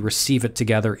blood as we receive it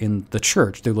together in the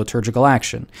church through liturgical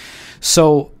action.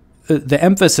 So the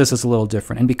emphasis is a little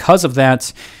different. And because of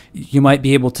that, you might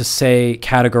be able to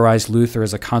categorize Luther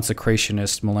as a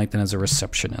consecrationist, Melanchthon as a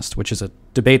receptionist, which is a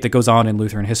debate that goes on in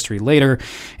Lutheran history later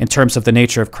in terms of the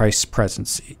nature of Christ's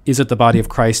presence. Is it the body of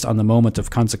Christ on the moment of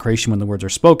consecration when the words are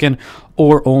spoken,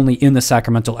 or only in the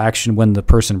sacramental action when the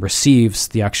person receives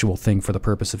the actual thing for the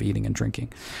purpose of eating and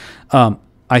drinking?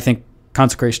 I think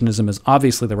consecrationism is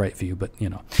obviously the right view, but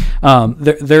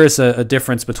there is a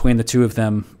difference between the two of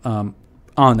them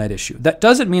on that issue. That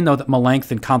doesn't mean, though, that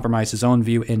Melanchthon compromised his own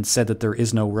view and said that there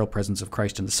is no real presence of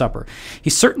Christ in the supper. He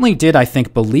certainly did, I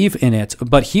think, believe in it,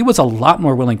 but he was a lot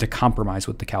more willing to compromise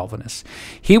with the Calvinists.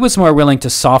 He was more willing to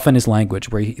soften his language,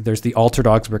 where there's the altered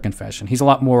Augsburg Confession. He's a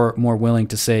lot more willing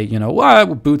to say,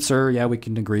 Bootser, yeah, we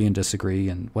can agree and disagree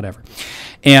and whatever.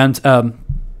 And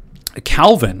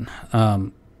Calvin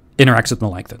interacts with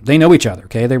Melanchthon. They know each other,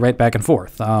 okay? They write back and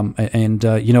forth.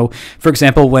 For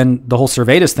example, when the whole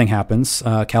Servetus thing happens,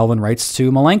 Calvin writes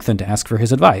to Melanchthon to ask for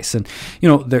his advice. And,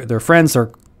 they're friends,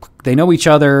 they know each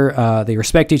other, they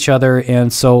respect each other,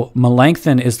 and so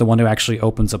Melanchthon is the one who actually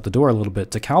opens up the door a little bit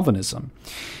to Calvinism.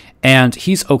 And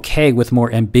he's okay with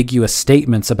more ambiguous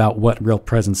statements about what real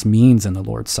presence means in the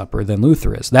Lord's Supper than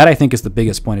Luther is. That, I think, is the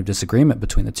biggest point of disagreement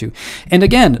between the two. And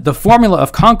again, the Formula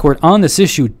of Concord on this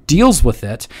issue deals with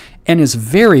it and is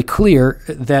very clear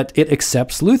that it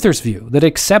accepts Luther's view, that it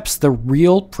accepts the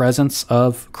real presence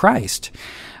of Christ.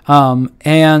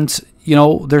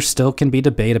 There still can be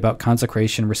debate about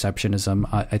consecration, receptionism.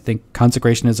 I think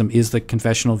consecrationism is the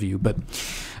confessional view, but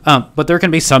there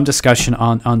can be some discussion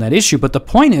on that issue. But the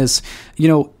point is,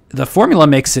 the Formula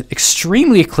makes it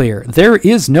extremely clear there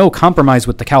is no compromise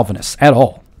with the Calvinists at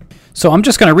all. So I'm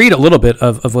just going to read a little bit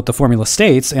of what the Formula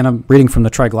states, and I'm reading from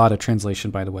the Triglotta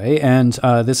translation, by the way, and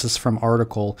this is from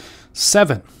Article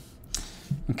 7.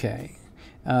 Okay.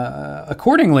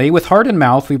 Accordingly, with heart and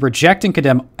mouth, we reject and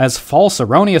condemn as false,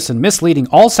 erroneous, and misleading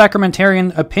all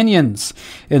sacramentarian opinions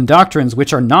and doctrines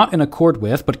which are not in accord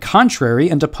with, but contrary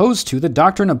and opposed to, the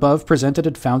doctrine above presented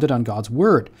and founded on God's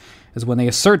word, as when they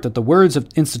assert that the words of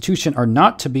institution are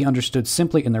not to be understood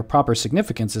simply in their proper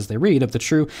significance as they read of the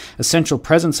true essential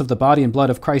presence of the body and blood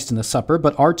of Christ in the supper,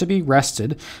 but are to be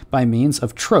wrested by means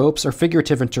of tropes or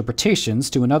figurative interpretations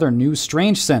to another new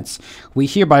strange sense. We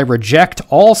hereby reject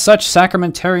all such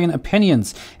sacramentarian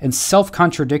opinions and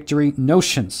self-contradictory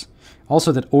notions.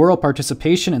 Also, that oral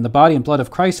participation in the body and blood of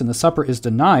Christ in the supper is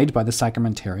denied by the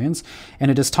sacramentarians,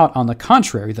 and it is taught on the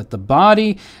contrary, that the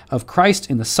body of Christ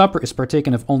in the supper is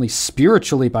partaken of only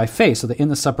spiritually by faith, so that in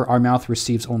the supper our mouth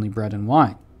receives only bread and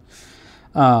wine.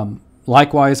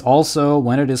 Likewise, also,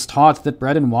 when it is taught that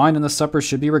bread and wine in the supper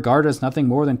should be regarded as nothing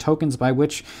more than tokens by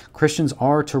which Christians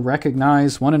are to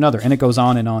recognize one another, and it goes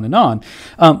on and on and on.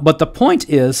 But the point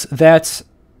is that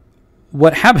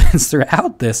what happens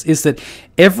throughout this is that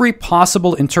every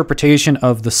possible interpretation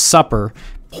of the supper,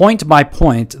 point by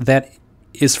point, that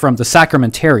is from the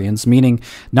sacramentarians, meaning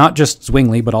not just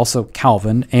Zwingli, but also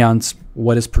Calvin, and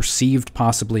what is perceived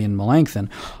possibly in Melanchthon,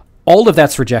 all of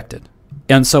that's rejected.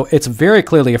 And so it's very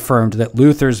clearly affirmed that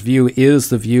Luther's view is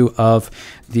the view of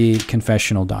the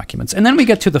confessional documents. And then we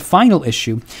get to the final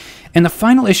issue, and the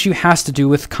final issue has to do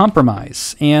with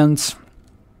compromise, and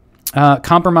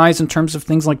compromise in terms of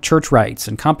things like church rights,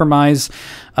 and compromise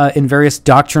in various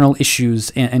doctrinal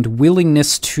issues, and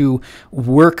willingness to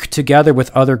work together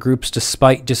with other groups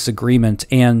despite disagreement,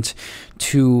 and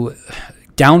to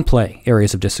downplay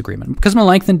areas of disagreement. Because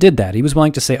Melanchthon did that. He was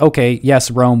willing to say, okay,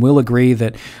 yes, Rome will agree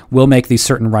that we'll make these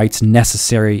certain rights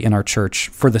necessary in our church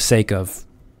for the sake of,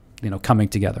 coming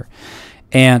together.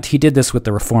 And he did this with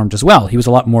the Reformed as well. He was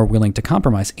a lot more willing to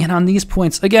compromise. And on these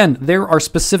points, again, there are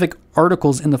specific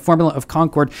articles in the Formula of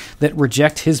Concord that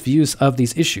reject his views of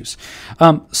these issues.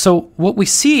 So what we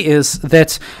see is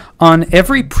that on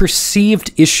every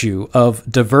perceived issue of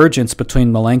divergence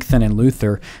between Melanchthon and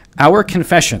Luther, our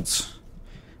confessions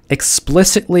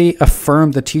explicitly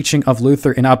affirm the teaching of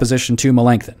Luther in opposition to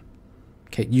Melanchthon.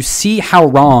 Okay, you see how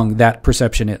wrong that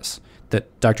perception is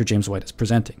that Dr. James White is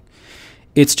presenting.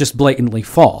 It's just blatantly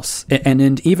false.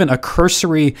 And even a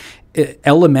cursory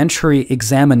elementary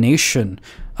examination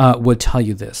would tell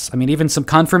you this. I mean, even some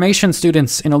confirmation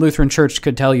students in a Lutheran church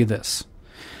could tell you this,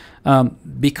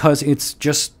 because it's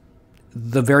just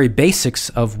the very basics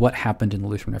of what happened in the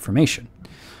Lutheran Reformation.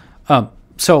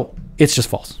 So it's just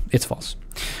false. It's false.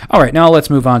 All right, now let's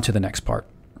move on to the next part.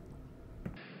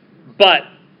 But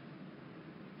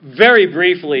very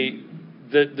briefly,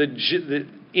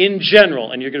 in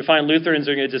general, and you're going to find Lutherans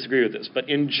are going to disagree with this, but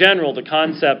in general, the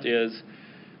concept is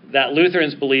that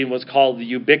Lutherans believe what's called the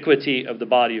ubiquity of the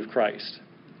body of Christ.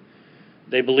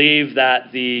 They believe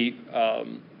that the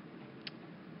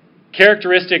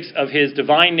characteristics of his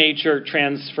divine nature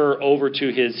transfer over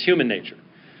to his human nature,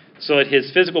 so that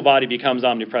his physical body becomes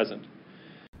omnipresent.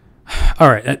 All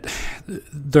right.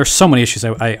 There's so many issues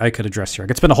I could address here. I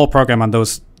could spend a whole program on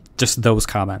those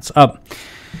comments.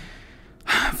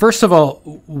 First of all,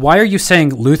 why are you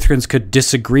saying Lutherans could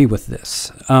disagree with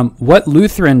this? What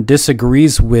Lutheran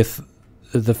disagrees with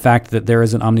the fact that there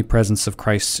is an omnipresence of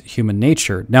Christ's human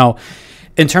nature? Now,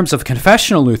 in terms of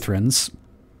confessional Lutherans,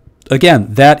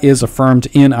 again, that is affirmed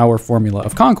in our Formula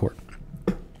of Concord.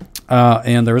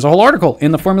 And there is a whole article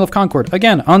in the Formula of Concord,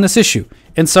 again, on this issue.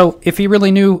 And so if he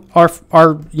really knew our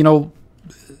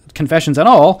confessions at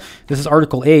all, this is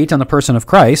Article 8 on the person of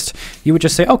Christ, you would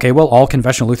just say, okay, well, all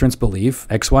confessional Lutherans believe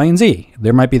X, Y, and Z.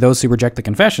 There might be those who reject the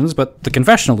confessions, but the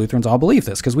confessional Lutherans all believe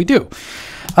this, because we do.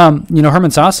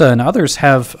 Hermann Sasse and others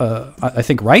have, I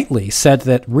think rightly, said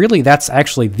that really that's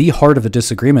actually the heart of the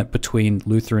disagreement between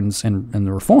Lutherans and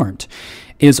the Reformed,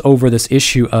 is over this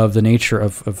issue of the nature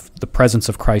of the presence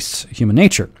of Christ's human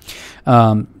nature.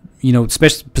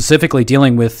 Specifically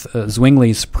dealing with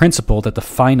Zwingli's principle that the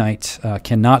finite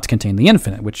cannot contain the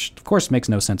infinite, which of course makes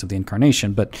no sense of the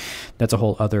incarnation, but that's a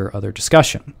whole other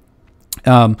discussion.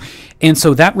 And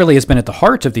so that really has been at the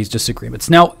heart of these disagreements.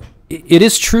 Now, it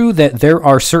is true that there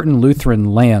are certain Lutheran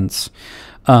lands,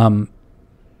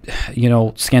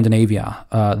 Scandinavia,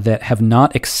 that have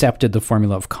not accepted the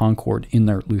Formula of Concord in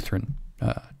their Lutheran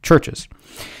churches.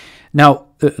 Now,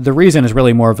 the reason is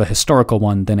really more of a historical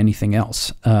one than anything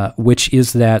else, which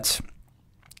is that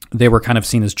they were kind of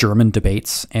seen as German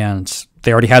debates, and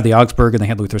they already had the Augsburg and they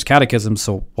had Luther's Catechism,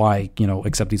 so why,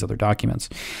 accept these other documents?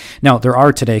 Now, there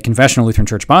are today confessional Lutheran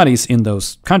church bodies in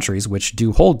those countries which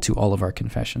do hold to all of our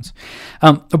confessions.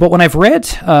 But when I've read,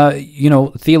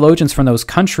 theologians from those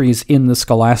countries in the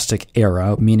scholastic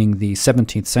era, meaning the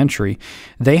 17th century,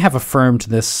 they have affirmed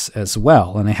this as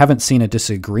well, and I haven't seen a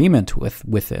disagreement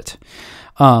with it.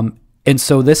 And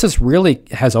so this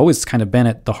has always kind of been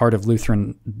at the heart of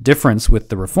Lutheran difference with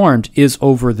the Reformed, is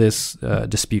over this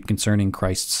dispute concerning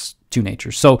Christ's two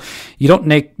natures. So you don't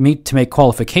need to make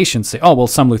qualifications, say, oh, well,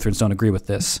 some Lutherans don't agree with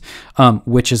this,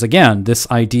 which is, again, this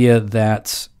idea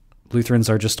that Lutherans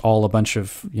are just all a bunch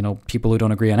of, people who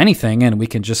don't agree on anything, and we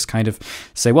can just kind of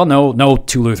say, well, no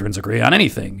two Lutherans agree on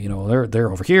anything. They're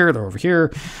over here, they're over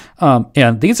here.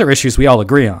 And these are issues we all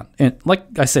agree on. And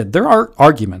like I said, there are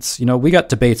arguments. We got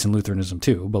debates in Lutheranism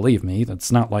too, believe me. That's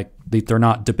not like they're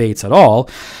not debates at all.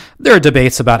 There are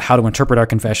debates about how to interpret our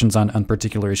confessions on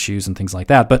particular issues and things like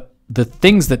that. But the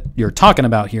things that you're talking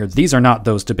about here, these are not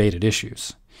those debated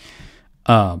issues.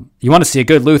 You want to see a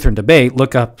good Lutheran debate,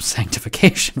 look up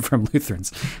sanctification from Lutherans.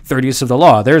 Third use of the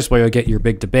law. There's where you'll get your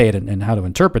big debate and how to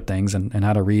interpret things and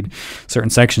how to read certain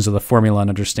sections of the formula and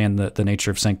understand the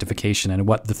nature of sanctification and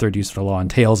what the third use of the law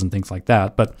entails and things like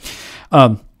that. But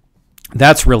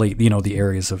that's really, the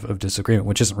areas of disagreement,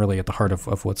 which isn't really at the heart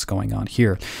of what's going on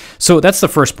here. So that's the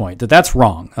first point, that's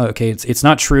wrong. Okay, it's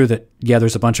not true that,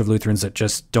 there's a bunch of Lutherans that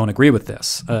just don't agree with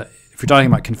this. If you're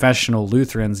talking about confessional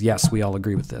Lutherans, yes, we all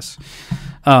agree with this.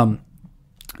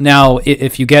 Now,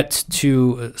 if you get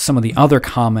to some of the other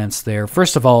comments there,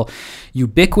 first of all,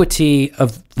 ubiquity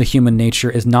of the human nature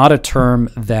is not a term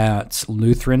that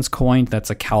Lutherans coined.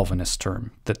 That's a Calvinist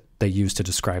term that they use to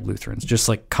describe Lutherans, just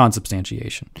like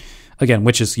consubstantiation, again,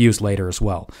 which is used later as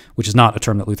well, which is not a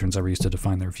term that Lutherans ever used to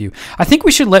define their view. I think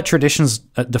we should let traditions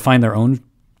define their own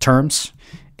terms.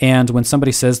 And when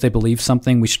somebody says they believe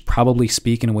something, we should probably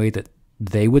speak in a way that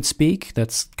they would speak.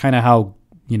 That's kind of how,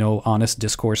 honest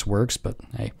discourse works, but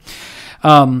hey.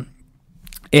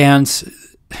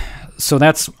 So So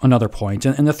that's another point.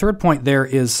 And the third point there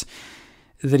is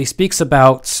that he speaks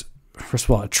about, first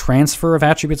of all, a transfer of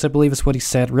attributes, I believe is what he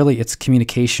said. Really, it's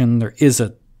communication. There is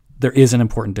an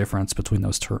important difference between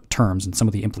those terms and some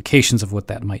of the implications of what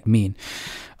that might mean.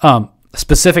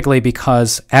 Specifically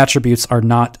because attributes are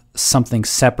not something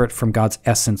separate from God's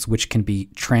essence, which can be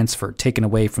transferred, taken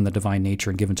away from the divine nature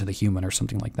and given to the human or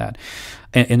something like that.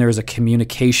 And there is a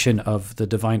communication of the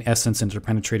divine essence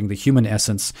interpenetrating the human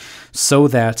essence so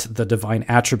that the divine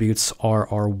attributes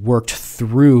are worked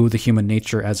through the human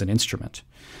nature as an instrument,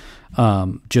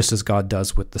 just as God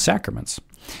does with the sacraments.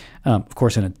 Of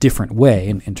course, in a different way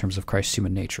in terms of Christ's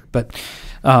human nature, but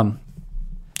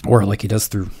or like he does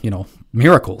through,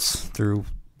 miracles, through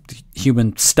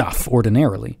human stuff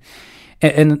ordinarily.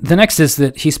 And the next is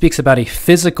that he speaks about a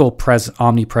physical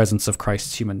omnipresence of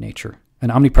Christ's human nature,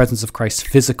 an omnipresence of Christ's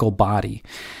physical body.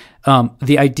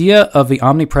 The idea of the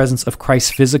omnipresence of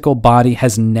Christ's physical body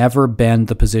has never been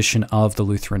the position of the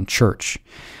Lutheran Church.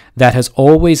 That has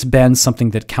always been something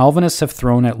that Calvinists have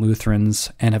thrown at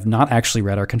Lutherans and have not actually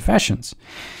read our confessions.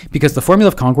 Because the Formula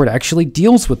of Concord actually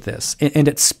deals with this, and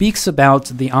it speaks about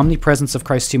the omnipresence of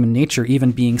Christ's human nature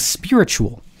even being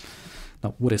spiritual.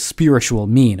 Now, what does spiritual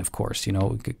mean, of course,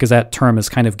 because that term is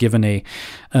kind of given it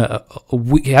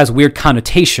has weird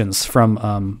connotations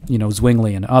from,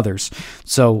 Zwingli and others.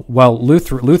 So while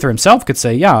Luther himself could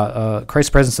say, Christ's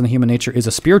presence in the human nature is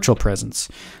a spiritual presence,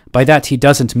 by that he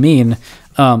doesn't mean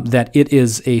that it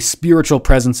is a spiritual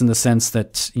presence in the sense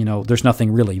that, there's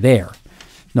nothing really there.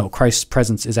 No, Christ's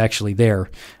presence is actually there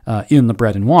in the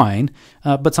bread and wine,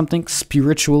 but something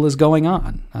spiritual is going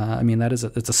on.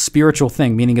 It's a spiritual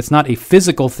thing, meaning it's not a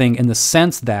physical thing in the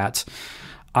sense that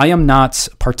I am not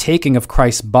partaking of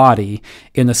Christ's body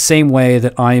in the same way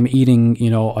that I am eating,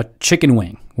 a chicken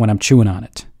wing when I'm chewing on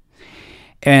it.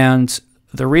 And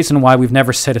the reason why we've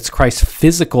never said it's Christ's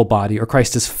physical body or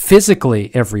Christ is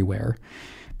physically everywhere,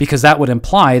 because that would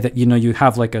imply that, you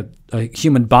have like a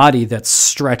human body that's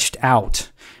stretched out,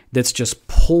 that's just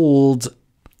pulled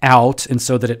out, and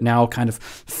so that it now kind of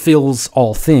fills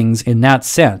all things in that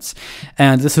sense.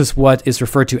 And this is what is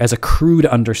referred to as a crude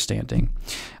understanding,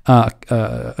 a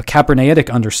Capernaitic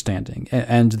understanding.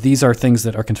 And these are things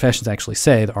that our confessions actually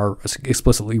say that are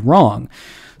explicitly wrong.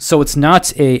 So it's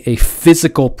not a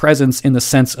physical presence in the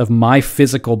sense of my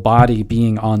physical body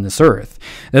being on this earth.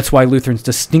 That's why Lutherans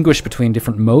distinguish between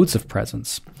different modes of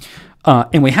presence.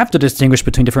 And we have to distinguish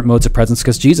between different modes of presence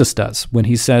because Jesus does. When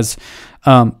he says,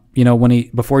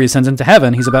 before he ascends into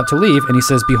heaven, he's about to leave, and he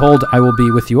says, "Behold, I will be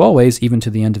with you always, even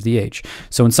to the end of the age."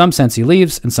 So in some sense he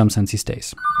leaves, in some sense he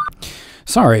stays.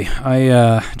 Sorry,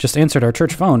 I just answered our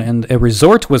church phone, and a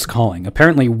resort was calling.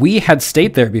 Apparently we had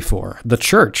stayed there before. The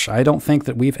church. I don't think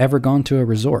that we've ever gone to a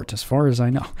resort, as far as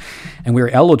I know. And we were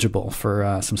eligible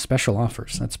for some special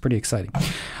offers. That's pretty exciting.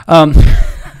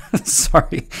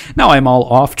 Sorry. Now I'm all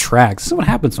off track. This is what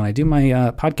happens when I do my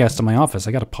podcast in my office.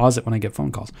 I got to pause it when I get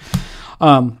phone calls.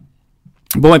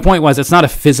 But my point was, it's not a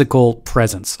physical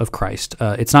presence of Christ.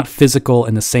 It's not physical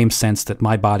in the same sense that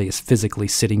my body is physically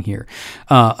sitting here.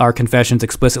 Our confessions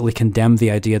explicitly condemn the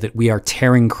idea that we are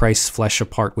tearing Christ's flesh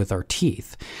apart with our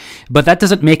teeth. But that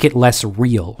doesn't make it less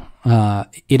real.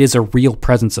 It is a real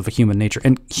presence of a human nature.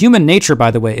 And human nature,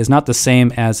 by the way, is not the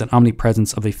same as an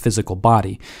omnipresence of a physical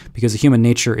body, because a human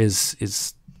nature is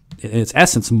in its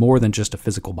essence more than just a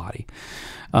physical body.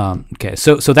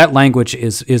 So that language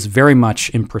is very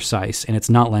much imprecise, and it's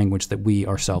not language that we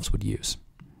ourselves would use.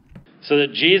 So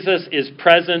that Jesus is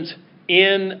present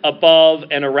in, above,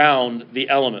 and around the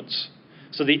elements.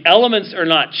 So the elements are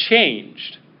not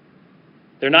changed.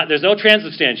 There's no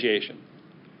transubstantiation.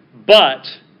 But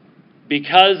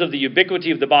because of the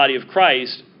ubiquity of the body of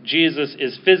Christ, Jesus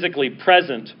is physically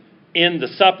present in the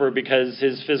supper because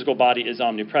his physical body is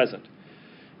omnipresent.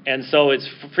 And so it's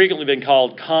frequently been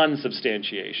called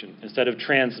consubstantiation instead of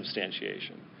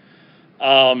transubstantiation.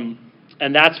 And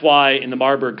that's why in the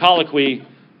Marburg Colloquy,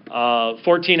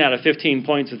 14 out of 15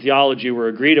 points of theology were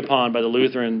agreed upon by the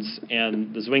Lutherans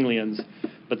and the Zwinglians,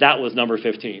 but that was number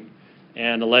 15.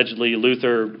 And allegedly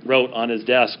Luther wrote on his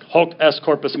desk, "Hoc est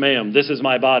corpus meum," this is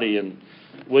my body, and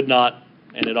would not,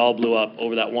 and it all blew up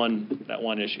over that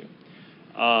one issue.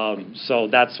 So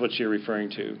that's what you're referring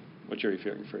to,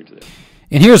 there.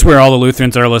 And here's where all the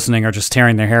Lutherans that are listening are just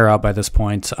tearing their hair out by this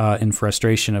point in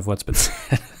frustration of what's been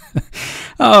said.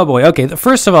 Oh, boy. Okay,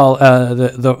 first of all,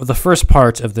 the first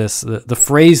part of this, the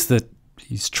phrase that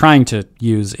he's trying to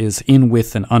use is in,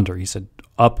 with, and under. He said,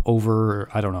 up, over,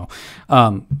 I don't know.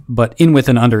 But in, with,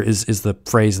 and under is the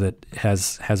phrase that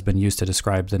has been used to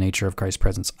describe the nature of Christ's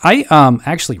presence. I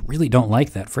actually really don't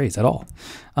like that phrase at all.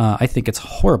 I think it's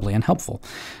horribly unhelpful.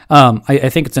 I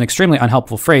think it's an extremely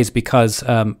unhelpful phrase because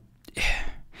of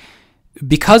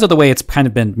the way it's kind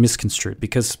of been misconstrued.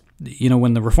 Because,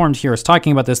 when the Reformed here is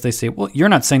talking about this, they say, well, you're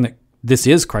not saying that this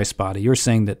is Christ's body. You're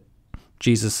saying that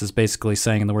Jesus is basically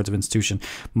saying, in the words of institution,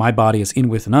 my body is in,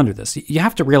 with, and under this. You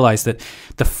have to realize that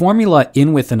the formula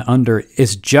in, with, and under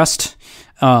is just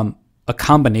a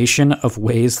combination of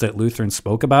ways that Lutherans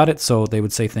spoke about it. So they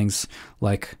would say things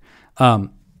like, I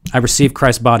receive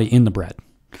Christ's body in the bread,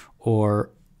 or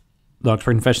the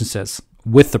Augsburg Confession says,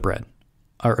 with the bread.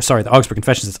 The Augsburg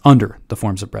Confession says, under the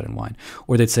forms of bread and wine.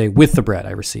 Or they'd say, with the bread,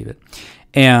 I receive it.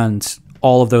 And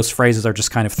all of those phrases are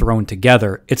just kind of thrown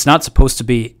together. It's not supposed to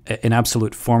be an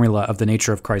absolute formula of the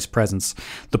nature of Christ's presence.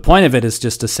 The point of it is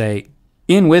just to say,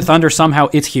 in, with, under, somehow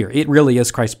it's here. It really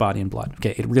is Christ's body and blood.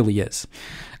 Okay, it really is.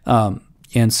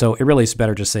 And so it really is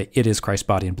better to say it is Christ's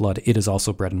body and blood. It is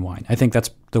also bread and wine. I think that's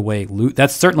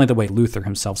that's certainly the way Luther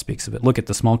himself speaks of it. Look at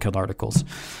the Smallkind articles.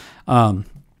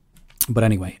 But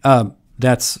anyway,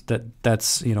 that's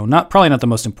probably not the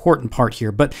most important part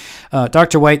here. But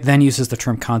Dr. White then uses the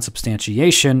term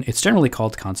consubstantiation. It's generally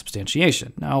called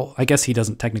consubstantiation. Now, I guess he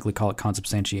doesn't technically call it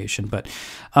consubstantiation, but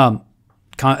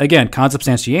again,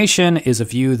 consubstantiation is a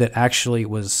view that actually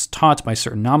was taught by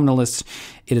certain nominalists.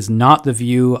 It is not the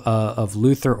view of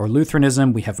Luther or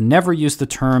Lutheranism. We have never used the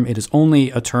term. It is only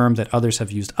a term that others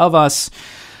have used of us.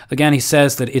 Again, he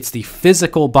says that it's the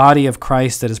physical body of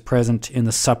Christ that is present in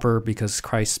the supper because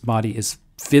Christ's body is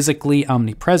physically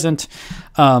omnipresent.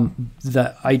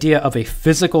 The idea of a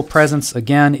physical presence,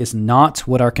 again, is not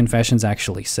what our confessions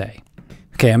actually say.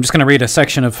 Okay, I'm just going to read a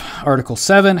section of Article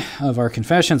 7 of our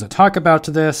confessions that talk about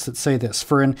this, that say this: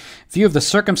 for in view of the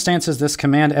circumstances, this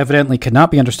command evidently could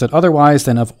not be understood otherwise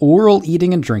than of oral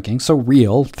eating and drinking, so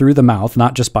real, through the mouth,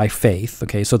 not just by faith.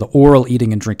 Okay, so the oral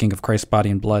eating and drinking of Christ's body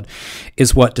and blood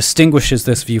is what distinguishes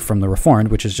this view from the Reformed,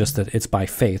 which is just that it's by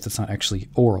faith, it's not actually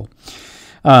oral.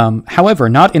 However,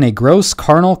 not in a gross,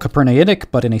 carnal,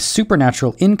 Copernicanic, but in a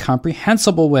supernatural,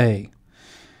 incomprehensible way.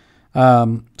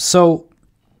 So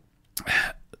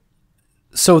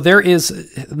there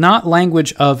is not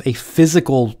language of a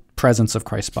physical presence of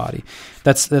Christ's body.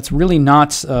 That's really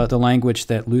not the language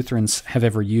that Lutherans have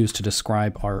ever used to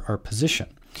describe our position.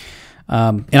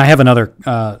 And I have another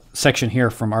section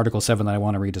here from Article 7 that I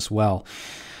want to read as well.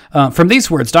 From these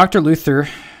words of Dr. Luther,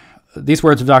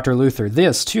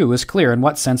 this, too, is clear in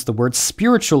what sense the word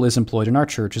spiritual is employed in our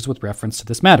churches with reference to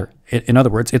this matter. In other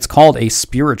words, it's called a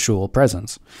spiritual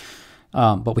presence.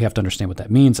 But we have to understand what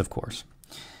that means, of course.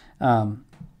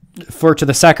 For to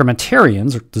the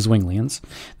sacramentarians, or the Zwinglians,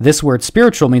 this word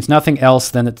spiritual means nothing else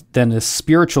than a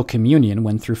spiritual communion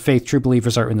when through faith true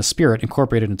believers are in the Spirit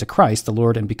incorporated into Christ, the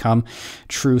Lord, and become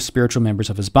true spiritual members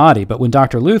of his body. But when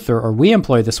Dr. Luther, or we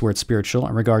employ this word spiritual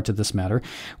in regard to this matter,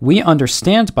 we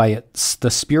understand by it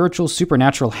the spiritual,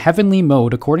 supernatural, heavenly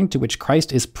mode according to which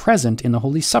Christ is present in the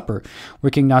Holy Supper,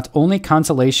 working not only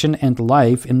consolation and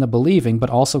life in the believing, but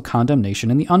also condemnation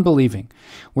in the unbelieving,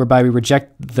 whereby we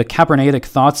reject the Copernicanic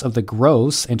thoughts of the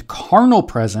gross and carnal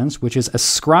presence which is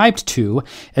ascribed to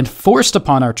and forced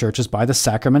upon our churches by the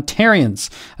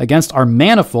sacramentarians against our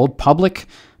manifold public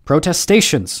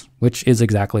protestations, which is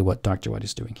exactly what Dr. White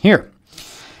is doing here.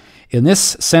 In this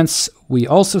sense, we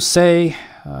also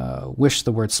wish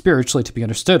the word spiritually to be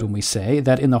understood when we say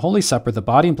that in the Holy Supper, the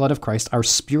body and blood of Christ are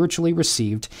spiritually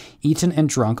received, eaten, and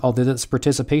drunk, although this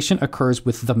participation occurs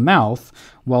with the mouth,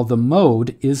 while the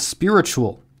mode is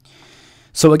spiritual.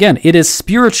 So again, it is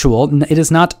spiritual, it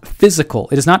is not physical.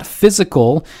 It is not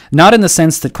physical, not in the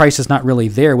sense that Christ is not really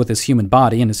there with his human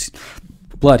body and his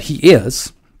blood. He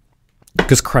is,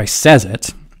 because Christ says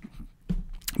it,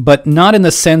 but not in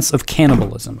the sense of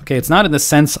cannibalism. Okay, it's not in the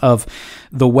sense of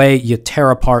the way you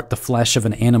tear apart the flesh of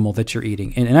an animal that you're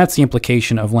eating. And that's the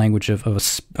implication of language of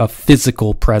a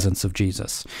physical presence of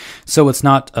Jesus. So it's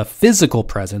not a physical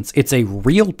presence, it's a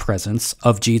real presence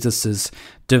of Jesus's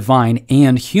divine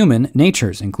and human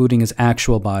natures, including his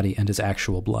actual body and his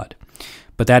actual blood.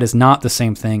 But that is not the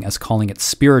same thing as calling it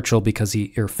spiritual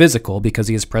or physical because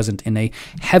he is present in a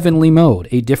heavenly mode,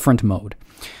 a different mode.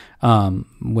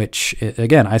 Which,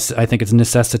 again, I think it's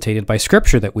necessitated by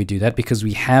Scripture that we do that because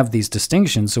we have these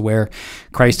distinctions where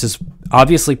Christ is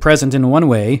obviously present in one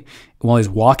way while he's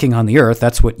walking on the earth.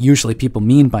 That's what usually people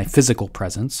mean by physical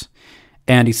presence.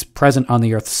 And he's present on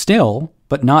the earth still,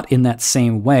 but not in that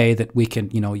same way that we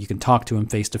can, you can talk to him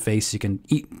face to face. You can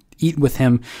eat with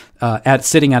him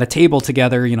sitting at a table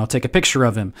together, take a picture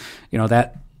of him.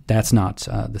 That's not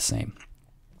the same.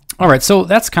 All right, so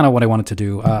that's kind of what I wanted to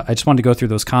do. I just wanted to go through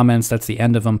those comments. That's the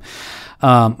end of them.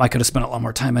 I could have spent a lot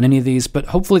more time on any of these, but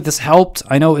hopefully this helped.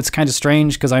 I know it's kind of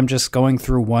strange because I'm just going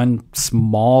through one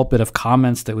small bit of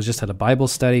comments that was just at a Bible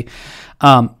study.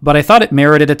 But I thought it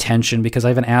merited attention because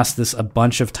I've been asked this a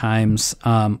bunch of times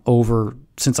over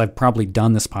since I've probably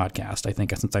done this podcast. I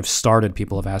think since I've started,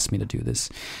 people have asked me to do this.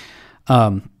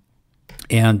 I've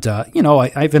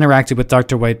interacted with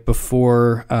Dr. White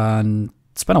before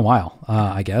it's been a while,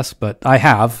 I guess, but I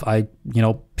have. I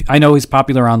know he's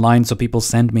popular online, so people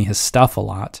send me his stuff a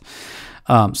lot.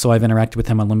 So I've interacted with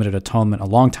him on limited atonement a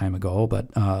long time ago, but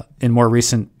in more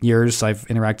recent years, I've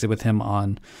interacted with him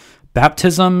on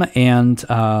baptism and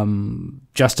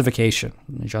justification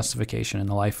in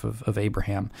the life of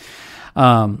Abraham.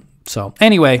 So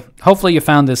anyway, hopefully you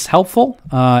found this helpful,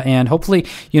 and hopefully,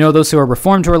 those who are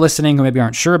Reformed who are listening, who maybe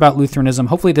aren't sure about Lutheranism,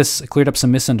 hopefully this cleared up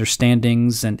some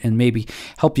misunderstandings and maybe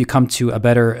help you come to a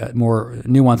better, more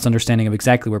nuanced understanding of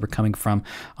exactly where we're coming from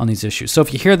on these issues. So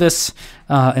if you hear this,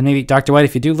 and maybe Dr. White,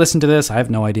 if you do listen to this, I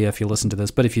have no idea if you listen to this,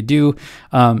 but if you do,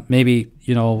 maybe,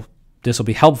 this will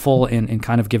be helpful in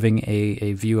kind of giving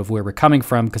a view of where we're coming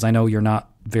from, because I know you're not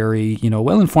very,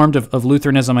 well informed of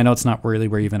Lutheranism. I know it's not really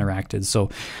where you've interacted.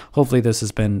 So hopefully this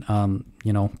has been,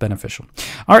 beneficial.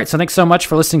 All right. So thanks so much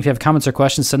for listening. If you have comments or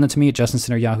questions, send them to me at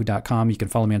justinsinner@yahoo.com. You can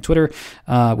follow me on Twitter,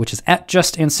 which is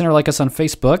 @JustandSinner. Like us on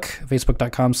Facebook,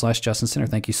 facebook.com/JustinSinner.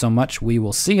 Thank you so much. We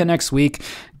will see you next week.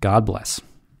 God bless.